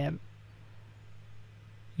 10 AM.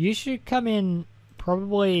 You should come in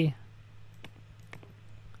probably...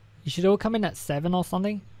 You should all come in at 7 or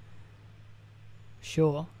something.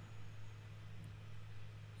 Sure.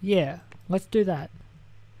 Yeah, let's do that.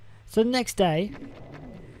 So the next day,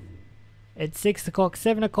 it's 6 o'clock,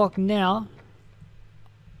 7 o'clock now.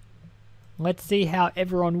 Let's see how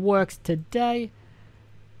everyone works today.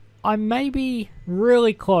 I may be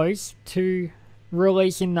really close to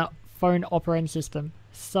releasing the phone operating system.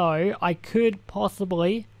 So I could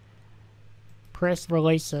possibly press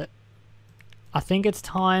release it. I think it's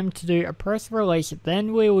time to do a press release it.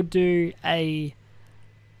 Then we will do a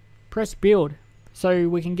press build. so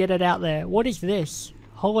we can get it out there. What is this?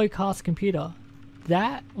 Holocast computer.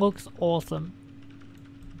 That looks awesome.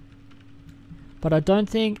 But I don't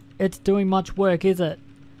think it's doing much work, is it?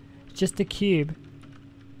 It's just a cube.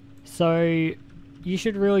 So you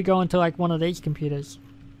should really go into like one of these computers.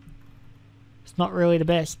 It's not really the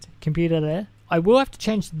best computer there. I will have to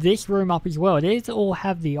change this room up as well. These all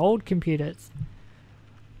have the old computers.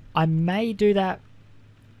 I may do that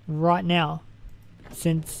right now,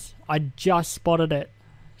 since I just spotted it.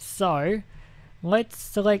 So let's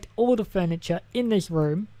select all the furniture in this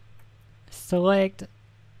room. Select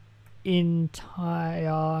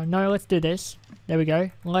entire... No, let's do this. There we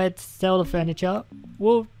go. Let's sell the furniture.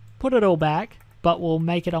 We'll put it all back, but we'll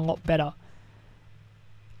make it a lot better.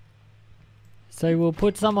 So we'll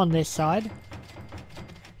put some on this side.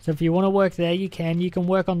 So if you want to work there, you can. You can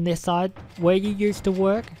work on this side where you used to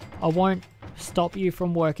work. I won't stop you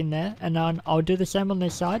from working there. And then I'll do the same on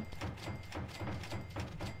this side.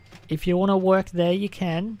 If you want to work there, you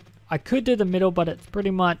can. I could do the middle, but it's pretty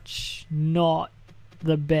much not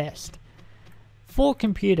the best. For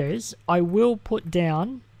computers, I will put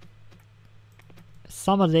down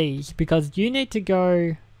some of these because you need to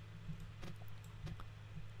go...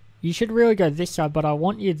 You should really go this side, but I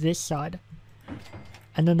want you this side.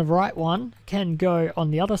 And then the right one can go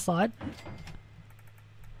on the other side.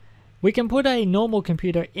 We can put a normal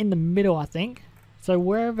computer in the middle, I think. So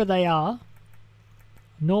wherever they are,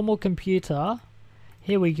 normal computer,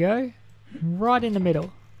 here we go, right in the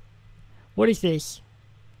middle. What is this?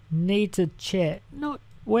 Need to check.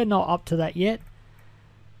 We're not up to that yet.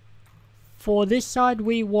 For this side,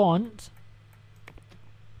 we want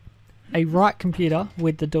a right computer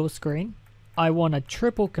with the dual screen. I want a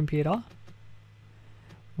triple computer.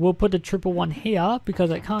 We'll put a triple one here because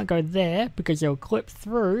it can't go there because it'll clip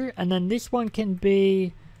through. And then this one can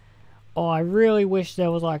be... Oh, I really wish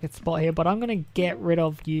there was like a spot here, but I'm going to get rid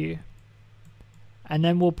of you. And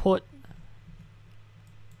then we'll put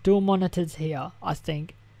dual monitors here, I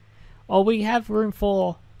think. Oh, we have room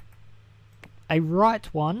for a right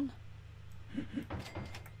one.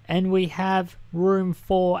 And we have room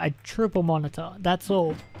for a triple monitor. That's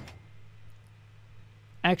all.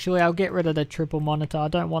 Actually, I'll get rid of the triple monitor. I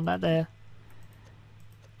don't want that there.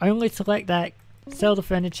 Only select that. Sell the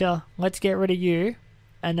furniture. Let's get rid of you.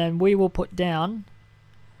 And then we will put down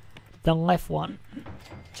the left one.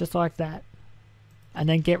 Just like that. And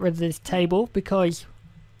then get rid of this table because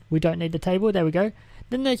we don't need the table. There we go.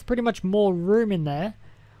 Then there's pretty much more room in there.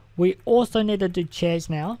 We also need to do chairs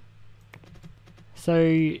now.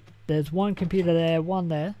 So there's one computer there, one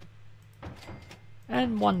there.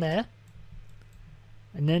 And one there.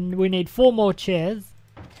 And then we need 4 more chairs.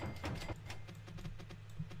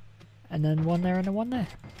 And then one there and a one there.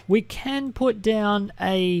 We can put down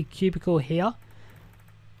a cubicle here.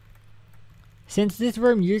 Since this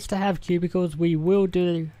room used to have cubicles, we will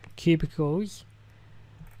do cubicles.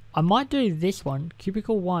 I might do this one,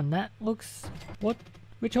 cubicle 1. That looks... What?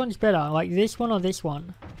 Which one's better? Like this one or this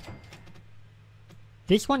one?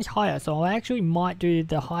 This one's higher, so I actually might do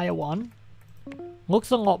the higher one.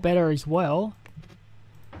 Looks a lot better as well.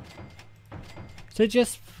 So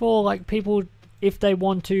just for like people, if they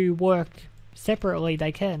want to work separately,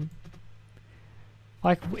 they can.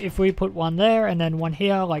 Like if we put one there and then one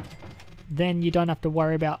here, like then you don't have to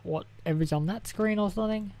worry about whatever's on that screen or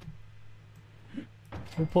something.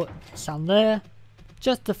 We'll put some there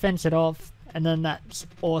just to fence it off, and then that's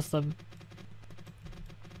awesome.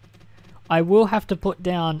 I will have to put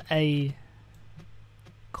down a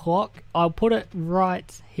clock. I'll put it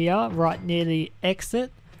right here, right near the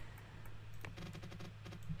exit.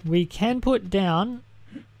 We can put down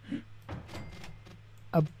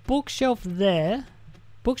a bookshelf there.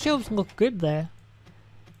 Bookshelves look good there.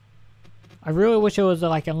 I really wish it was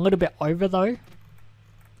like a little bit over though.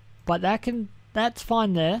 But that's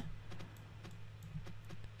fine there.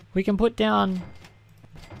 We can put down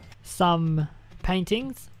some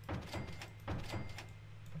paintings.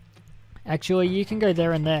 Actually, you can go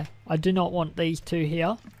there and there. I do not want these two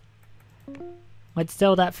here. Let's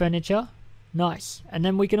sell that furniture. Nice. And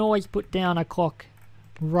then we can always put down a clock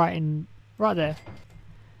right there.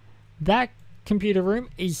 That computer room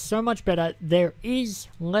is so much better. There is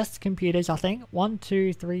less computers, I think. 1,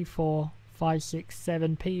 2, 3, 4, 5, 6,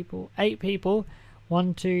 7 people. 8 people.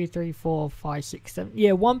 1, 2, 3, 4, 5, 6, 7.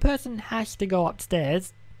 Yeah, one person has to go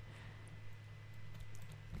upstairs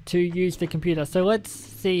to use the computer. So let's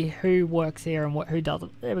see who works here and who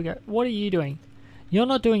doesn't. There we go. What are you doing? You're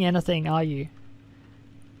not doing anything, are you?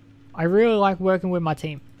 I really like working with my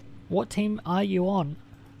team. What team are you on?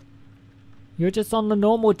 You're just on the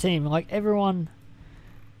normal team. Like everyone's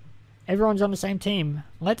on the same team.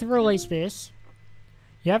 Let's release this.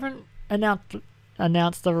 You haven't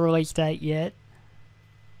announced the release date yet,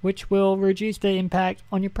 which will reduce the impact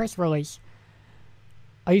on your press release.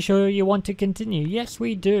 Are you sure you want to continue? Yes,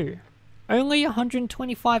 we do. Only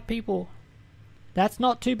 125 people. That's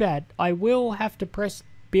not too bad. I will have to press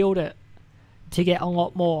build it to get a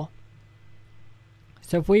lot more.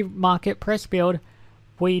 So if we mark it press build,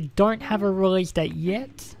 we don't have a release date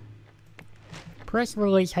yet. Press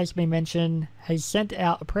release has been mentioned, has sent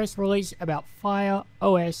out a press release about Fire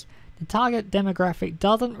OS. The target demographic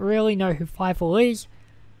doesn't really know who Firefall is.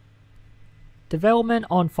 Development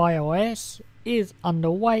on Fire OS is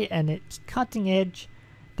underway and it's cutting edge.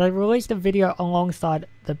 They released a video alongside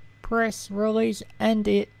the press release and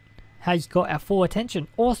it has got our full attention.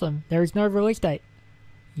 Awesome. There is no release date.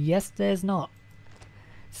 Yes, there's not.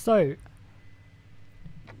 So,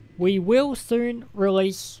 we will soon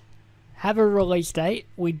have a release date.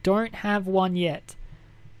 We don't have one yet.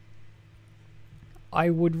 I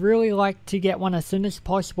would really like to get one as soon as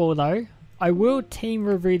possible though. I will team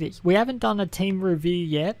review this. We haven't done a team review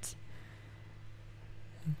yet.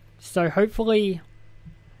 So hopefully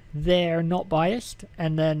they're not biased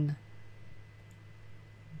and then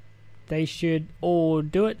they should all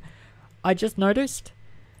do it. I just noticed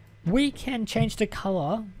we can change the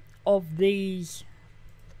color of these.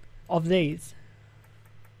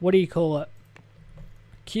 What do you call it?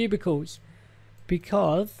 Cubicles.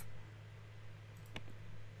 Because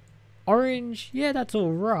orange, yeah, that's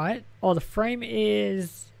alright. Oh, the frame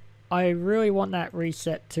is, I really want that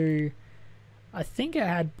reset to, I think it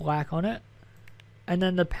had black on it. And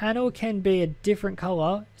then the panel can be a different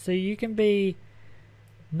color. So you can be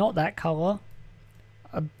not that color,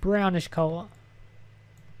 a brownish color.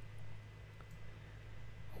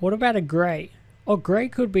 What about a grey? Oh, grey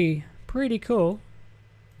could be pretty cool.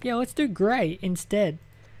 Yeah, let's do grey instead.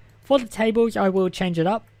 For the tables, I will change it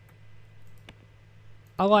up.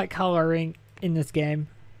 I like coloring in this game.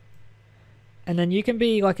 And then you can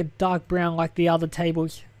be like a dark brown like the other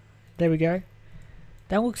tables. There we go.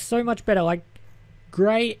 That looks so much better. Like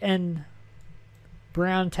grey and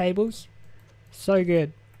brown tables. So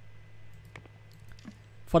good.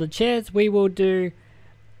 For the chairs, we will do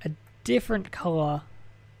a different color.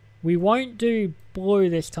 We won't do blue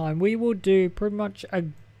this time. We will do pretty much a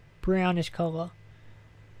brownish color.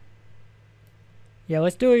 Yeah,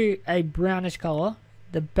 let's do a brownish color.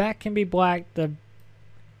 The back can be black. The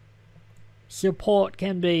support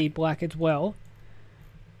can be black as well.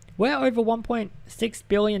 We're over $1.6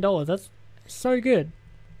 billion. That's so good.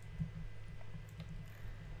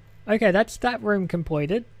 Okay, that's that room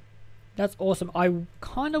completed. That's awesome. I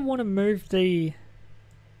kind of want to move the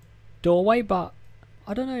doorway, but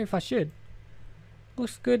I don't know if I should.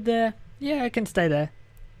 Looks good there. Yeah, it can stay there.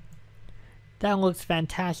 That looks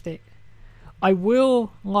fantastic. I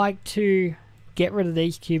will like to get rid of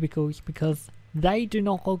these cubicles because they do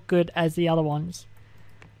not look good as the other ones.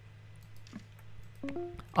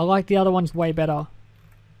 I like the other ones way better.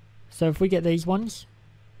 So if we get these ones,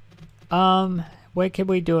 where can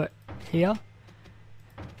we do it? Here,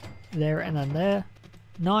 there, and then there.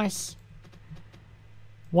 Nice.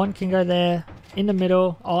 One can go there in the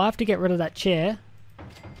middle. I'll have to get rid of that chair.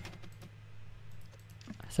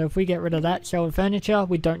 So if we get rid of that shelf furniture,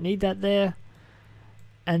 we don't need that there.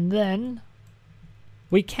 And then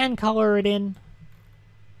we can color it in.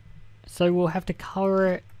 So we'll have to color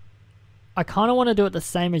it. I kind of want to do it the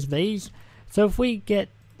same as these. So if we get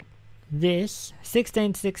this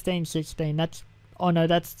 16, 16, 16, that's, oh no,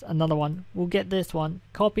 that's another one. We'll get this one,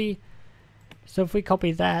 copy. So if we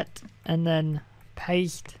copy that and then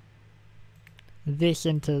paste this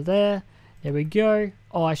into there, there we go.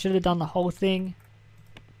 Oh, I should have done the whole thing.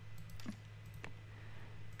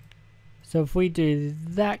 So if we do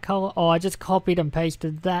that color, oh, I just copied and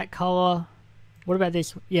pasted that color. What about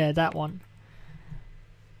this? Yeah, that one.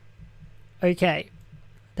 Okay,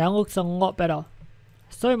 that looks a lot better.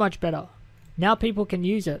 So much better. Now people can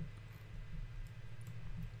use it.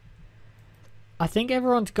 I think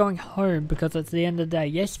everyone's going home because it's the end of the day.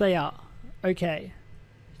 Yes, they are. Okay,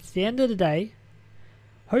 it's the end of the day.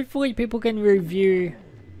 Hopefully people can review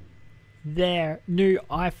their new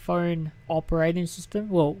iPhone operating system.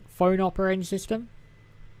 Well, phone operating system.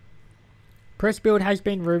 Press build has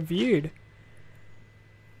been reviewed.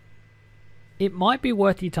 It might be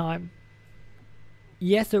worth your time.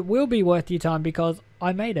 Yes, it will be worth your time because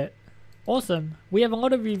I made it. Awesome. We have a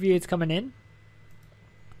lot of reviews coming in.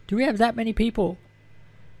 Do we have that many people?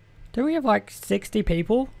 Do we have like 60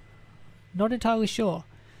 people? Not entirely sure.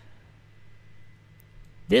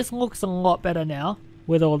 This looks a lot better now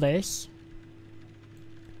with all this.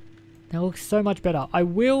 That looks so much better. I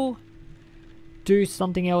will do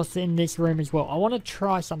something else in this room as well. I want to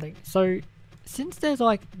try something. So since there's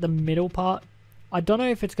like the middle part, I don't know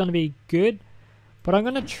if it's going to be good, but I'm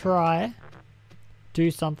going to try do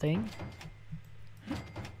something.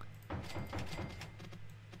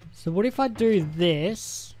 So what if I do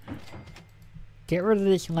this, get rid of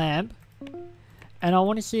this lamp, and I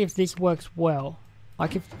want to see if this works well.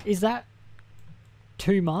 Like, is that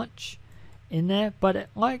too much in there? But it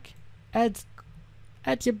like adds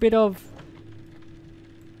a bit of,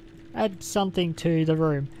 adds something to the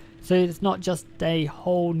room. So it's not just a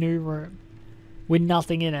whole new room with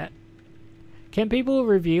nothing in it. Can people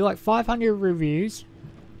review? Like 500 reviews.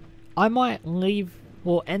 I might leave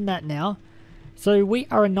or end that now. So we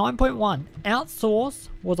are a 9.1. Outsource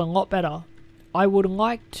was a lot better. I would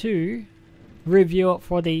like to review it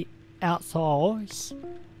for the outsource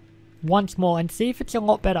once more and see if it's a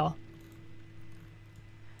lot better.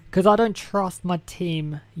 Because I don't trust my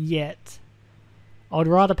team yet. I would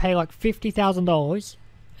rather pay like $50,000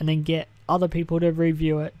 and then get other people to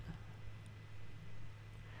review it.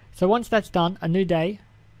 So once that's done, a new day,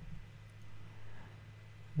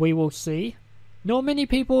 we will see. Not many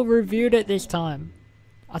people reviewed it this time.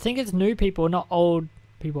 I think it's new people, not old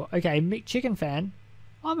people. Okay, McChicken fan.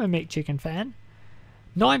 I'm a McChicken fan.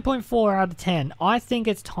 9.4 out of 10. I think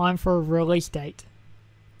it's time for a release date.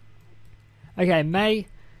 Okay, May,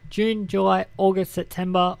 June, July, August,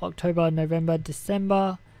 September, October, November,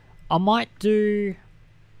 December. I might do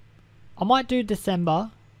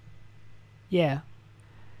December. Yeah.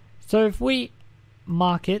 So if we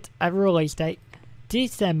mark it at release date,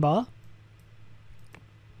 December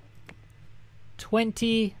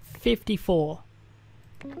 2054.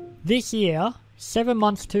 This year, 7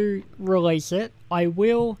 months to release it. I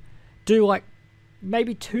will do like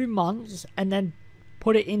maybe 2 months and then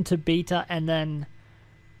put it into beta and then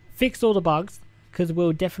fix all the bugs, because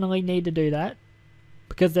we'll definitely need to do that,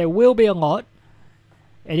 because there will be a lot.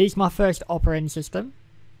 It is my first operating system.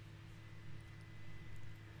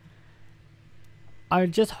 I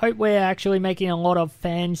just hope we're actually making a lot of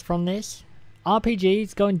fans from this.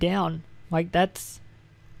 RPG's going down. Like, that's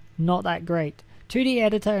not that great. 2D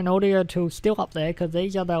editor and audio tool still up there, because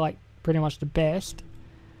these are like pretty much the best.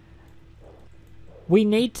 We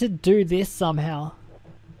need to do this somehow.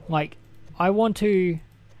 Like, I want to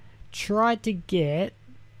try to get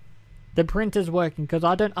the printers working, because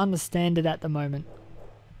I don't understand it at the moment.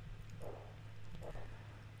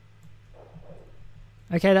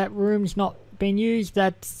 Okay, that room's not been used.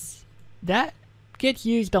 That gets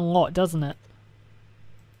used a lot, doesn't it?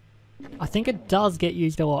 I think it does get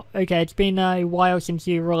used a lot. Okay, it's been a while since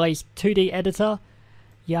you released 2D editor.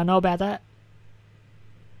 Yeah, I know about that.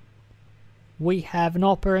 We have an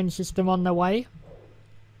operating system on the way.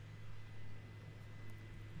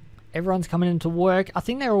 Everyone's coming into work. I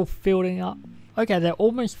think they're all filling up. Okay, they're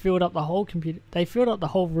almost filled up the whole computer. They filled up the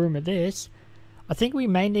whole room of this. I think we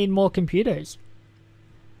may need more computers,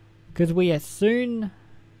 because we are soon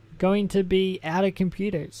going to be out of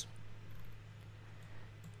computers.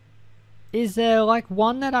 Is there like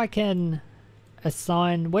one that I can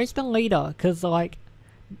assign? Where's the leader? Because like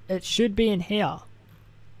it should be in here.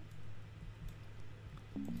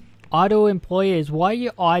 Idle employees. Why are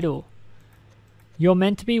you idle? You're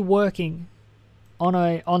meant to be working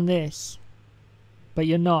on this, but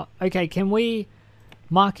you're not. Okay, can we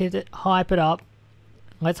market it, hype it up?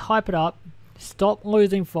 Let's hype it up. Stop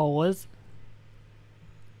losing followers,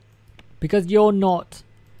 because you're not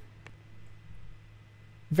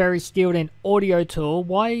very skilled in audio tool.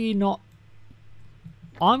 Why are you not?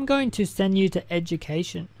 I'm going to send you to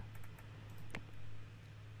education,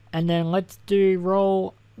 and then let's do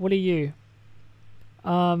role. What are you?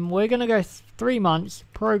 We're gonna go 3 months.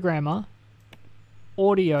 Programmer,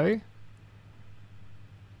 audio.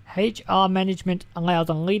 HR management allows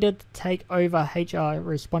a leader to take over HR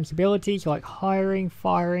responsibilities like hiring,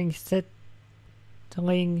 firing,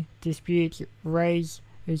 settling disputes, raise,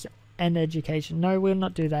 and education. No, we'll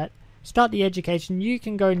not do that. Start the education. You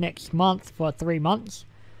can go next month for 3 months.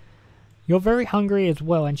 You're very hungry as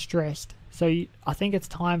well and stressed, so I think it's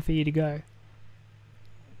time for you to go.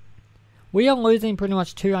 We are losing pretty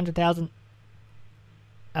much 200,000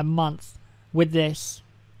 a month with this.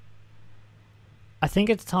 I think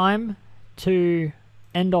it's time to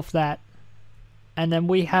end off that, and then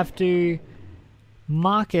we have to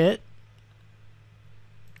market.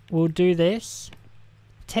 We'll do this.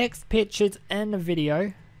 Text, pictures, and a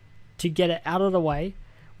video to get it out of the way.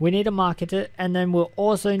 We need to market it, and then we'll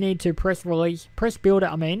also need to press build it,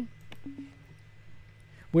 I mean.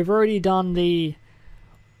 We've already done the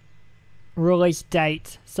release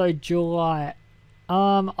date, so July.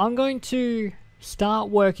 I'm going to start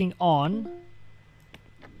working on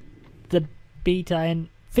the beta and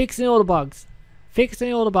fixing all the bugs.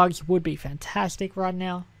 Fixing all the bugs would be fantastic right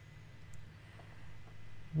now.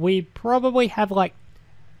 We probably have like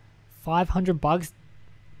 500 bugs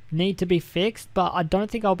need to be fixed, but I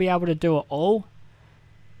don't think I'll be able to do it all.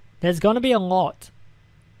 There's going to be a lot.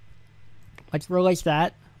 Let's release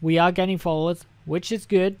that. We are getting followers, which is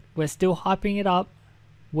good. We're still hyping it up,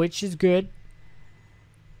 which is good.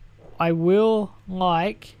 I will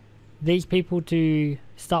like these people to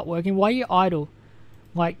start working. Why are you idle?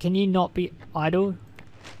 Like, can you not be idle?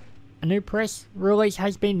 A new press release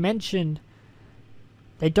has been mentioned.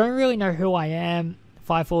 They don't really know who I am.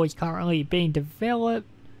 Firefall is currently being developed.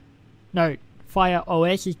 No, Fire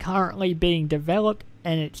OS is currently being developed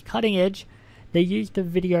and it's cutting edge. They used the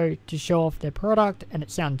video to show off their product and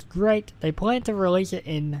it sounds great. They plan to release it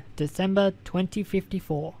in December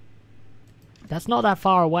 2054. That's not that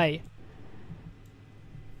far away.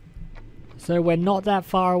 So we're not that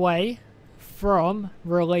far away from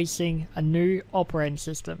releasing a new operating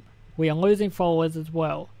system. We are losing followers as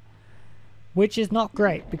well, which is not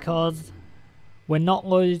great because we're not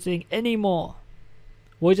losing any more.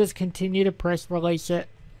 We'll just continue to press release it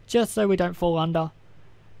just so we don't fall under.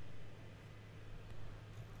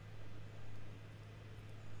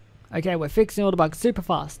 Okay, we're fixing all the bugs super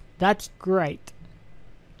fast. That's great.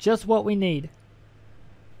 Just what we need.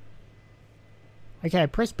 Okay,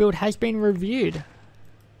 press build has been reviewed.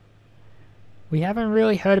 We haven't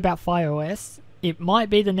really heard about FireOS. It might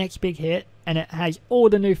be the next big hit and it has all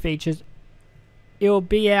the new features. It'll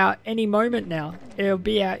be out any moment now. It'll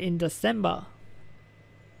be out in December.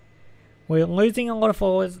 We're losing a lot of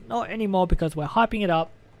followers, not anymore because we're hyping it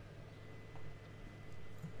up.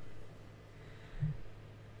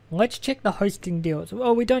 Let's check the hosting deals.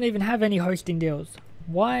 Well, we don't even have any hosting deals.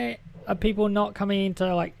 Why are people not coming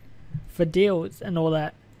into like for deals and all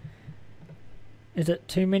that? Is it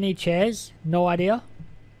too many chairs? No idea.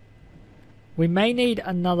 We may need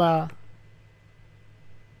another,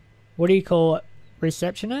 what do you call it,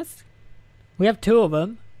 receptionist? We have 2 of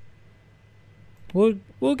them.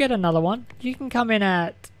 We'll get another one. You can come in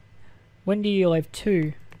at, when do you leave?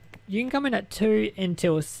 2. You can come in at 2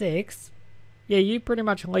 until 6. Yeah, you pretty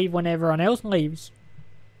much leave when everyone else leaves.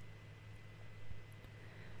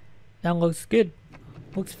 That looks good.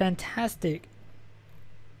 Looks fantastic.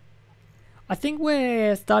 I think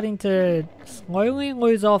we're starting to slowly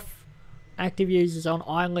lose off active users on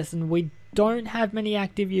iListen. We don't have many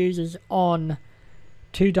active users on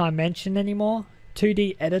 2Dimension anymore.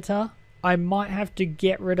 2D editor. I might have to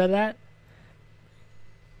get rid of that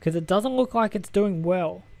because it doesn't look like it's doing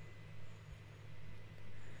well.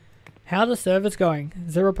 How are the servers going?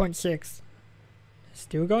 0.6.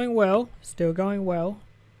 Still going well. Still going well.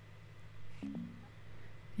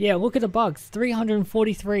 Yeah, look at the bugs.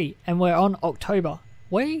 343 and we're on October.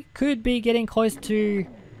 We could be getting close to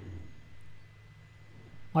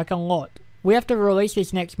like a lot. We have to release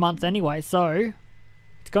this next month anyway, so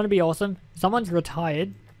it's going to be awesome. Someone's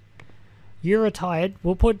retired. You're retired.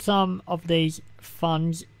 We'll put some of these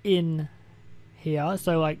funds in here,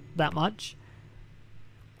 so like that much.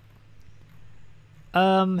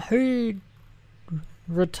 Who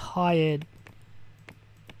retired?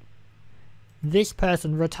 This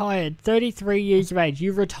person retired, 33 years of age.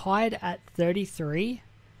 You retired at 33?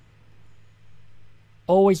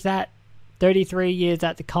 Or was that 33 years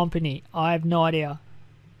at the company? I have no idea.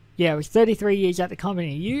 Yeah, it was 33 years at the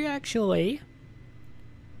company. You actually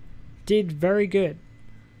did very good.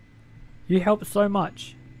 You helped so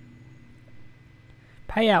much.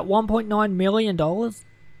 Payout $1.9 million.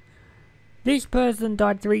 This person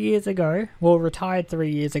died 3 years ago, well, retired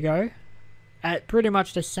 3 years ago, at pretty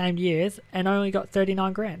much the same years, and only got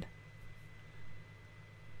 39 grand.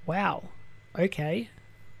 Wow. Okay.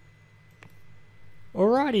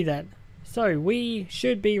 Alrighty then. So, we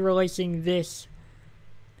should be releasing this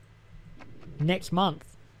next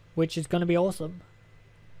month, which is going to be awesome.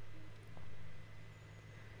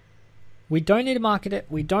 We don't need to market it.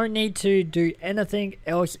 We don't need to do anything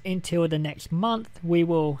else until the next month. We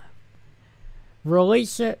will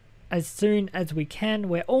release it as soon as we can.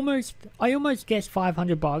 I almost guessed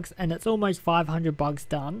 500 bugs and it's almost 500 bugs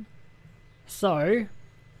done. So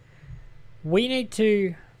we need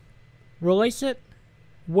to release it,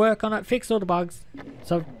 work on it, fix all the bugs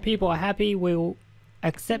so people are happy. We'll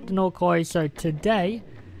accept an all close. So today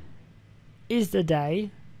is the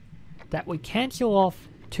day that we cancel off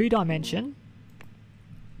 2Dimension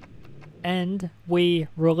and we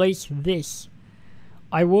release this.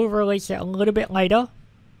 I will release it a little bit later.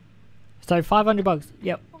 So 500 bugs.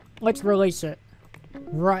 Yep. Let's release it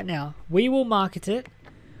right now. We will market it.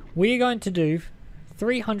 We're going to do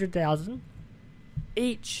 300,000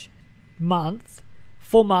 each months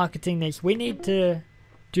for marketing this. We need to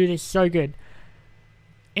do this so good.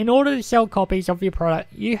 In order to sell copies of your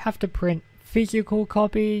product, you have to print physical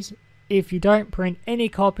copies. If you don't print any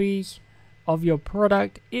copies of your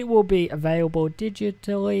product, it will be available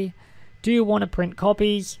digitally. Do you want to print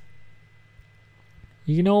copies?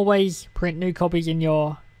 You can always print new copies in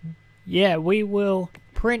your... Yeah, we will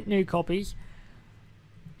print new copies.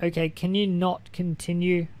 Okay, can you not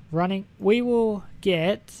continue running? We will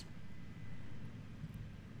get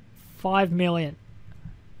 5 million.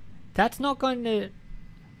 That's not going to...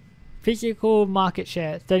 Physical market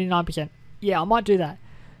share, 39%. Yeah, I might do that.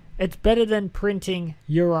 It's better than printing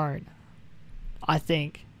your own, I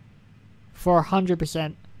think, for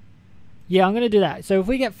 100%. Yeah, I'm going to do that. So if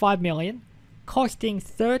we get 5 million, costing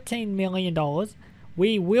 $13 million,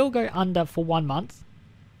 we will go under for 1 month,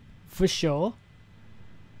 for sure.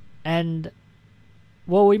 And,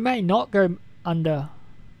 well, we may not go under.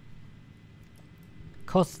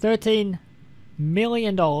 Cost $13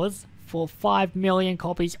 million for 5 million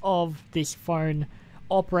copies of this phone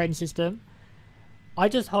operating system. I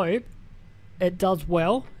just hope it does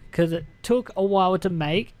well, because it took a while to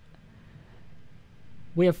make.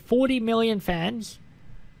 We have 40 million fans.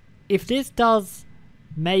 If this does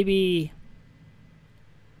maybe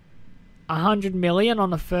 100 million on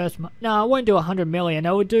the first month. No, it won't do 100 million.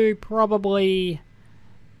 It will do probably,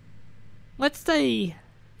 let's say,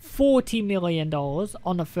 $40 million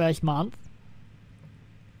on the first month.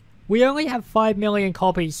 We only have 5 million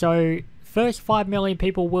copies, so first 5 million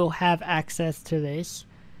people will have access to this.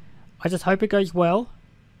 I just hope it goes well.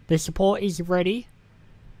 The support is ready.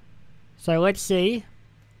 So let's see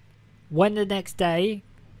when the next day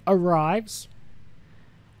arrives,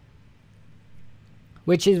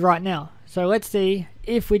 which is right now. So let's see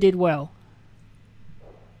if we did well.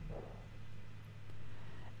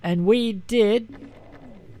 And we did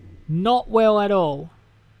not well at all.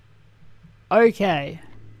 Okay.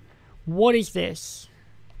 What is this?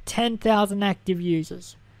 10,000 active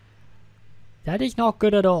users. That is not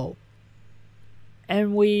good at all.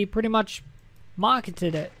 And we pretty much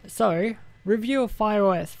marketed it. So, review of Fire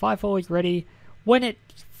OS. Fire is ready when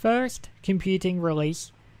its first computing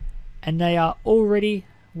release, and they are already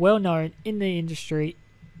well known in the industry.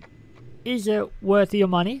 Is it worth your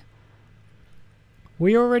money?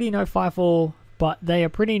 We already know Firefall, but they are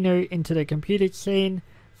pretty new into the computer scene.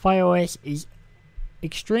 Fire OS is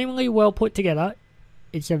extremely well put together.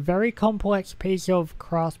 It's a very complex piece of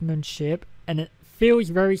craftsmanship, and it feels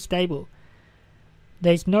very stable.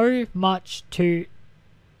 There's no much to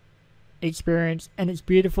experience, and it's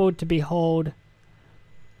beautiful to behold.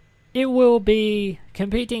 It will be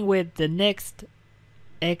competing with the next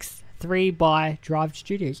X3 by Drive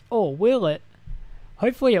Studios. Or will it?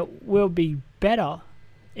 Hopefully it will be better.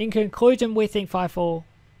 In conclusion, we think Fire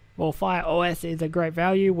OS is a great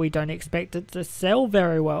value. We don't expect it to sell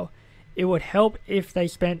very well. It would help if they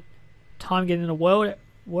spent time getting the word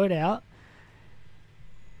out.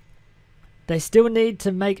 They still need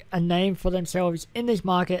to make a name for themselves in this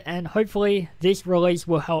market, and hopefully this release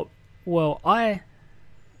will help. Well, I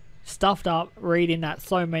stuffed up reading that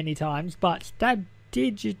so many times, but Stab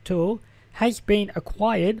Digital has been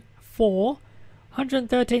acquired for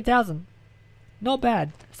 113,000. Not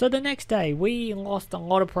bad. So the next day, we lost a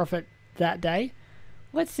lot of profit that day.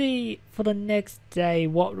 Let's see for the next day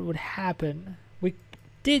what would happen. We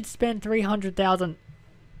did spend 300,000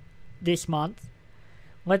 this month.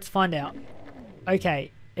 Let's find out.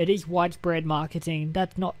 Okay, it is widespread marketing.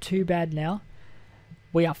 That's not too bad now.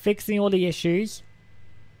 We are fixing all the issues.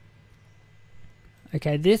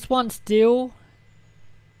 Okay, this one still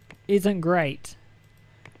isn't great.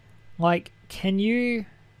 Like, can you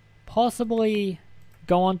possibly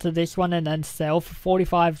go onto this one and then sell for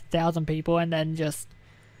 45,000 people and then just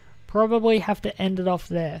probably have to end it off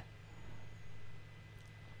there?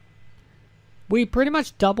 We pretty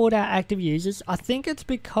much doubled our active users. I think it's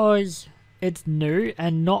because it's new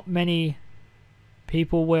and not many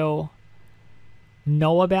people will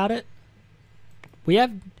know about it. We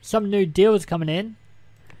have some new deals coming in.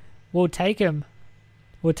 We'll take them.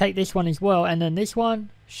 We'll take this one as well, and then this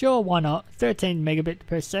one, sure, why not? 13 megabits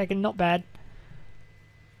per second, not bad.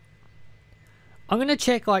 I'm going to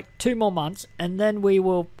check like 2 more months, and then we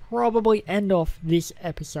will probably end off this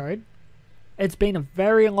episode. It's been a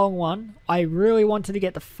very long one. I really wanted to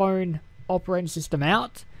get the phone operating system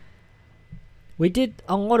out. We did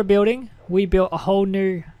a lot of building. We built a whole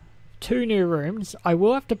new 2 new rooms. I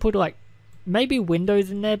will have to put like maybe windows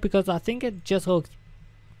in there, because I think it just looks,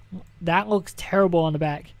 that looks terrible on the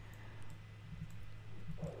back.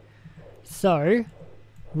 So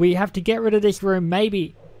we have to get rid of this room,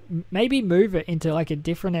 maybe move it into like a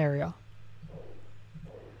different area.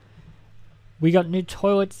 We got new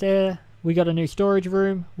toilets there. We got a new storage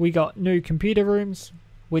room. We got new computer rooms,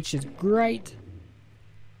 which is great.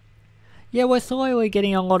 Yeah, we're slowly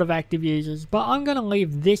getting a lot of active users, but I'm going to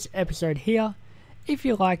leave this episode here. If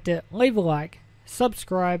you liked it, leave a like,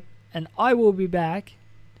 subscribe, and I will be back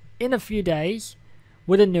in a few days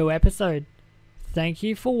with a new episode. Thank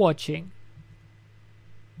you for watching.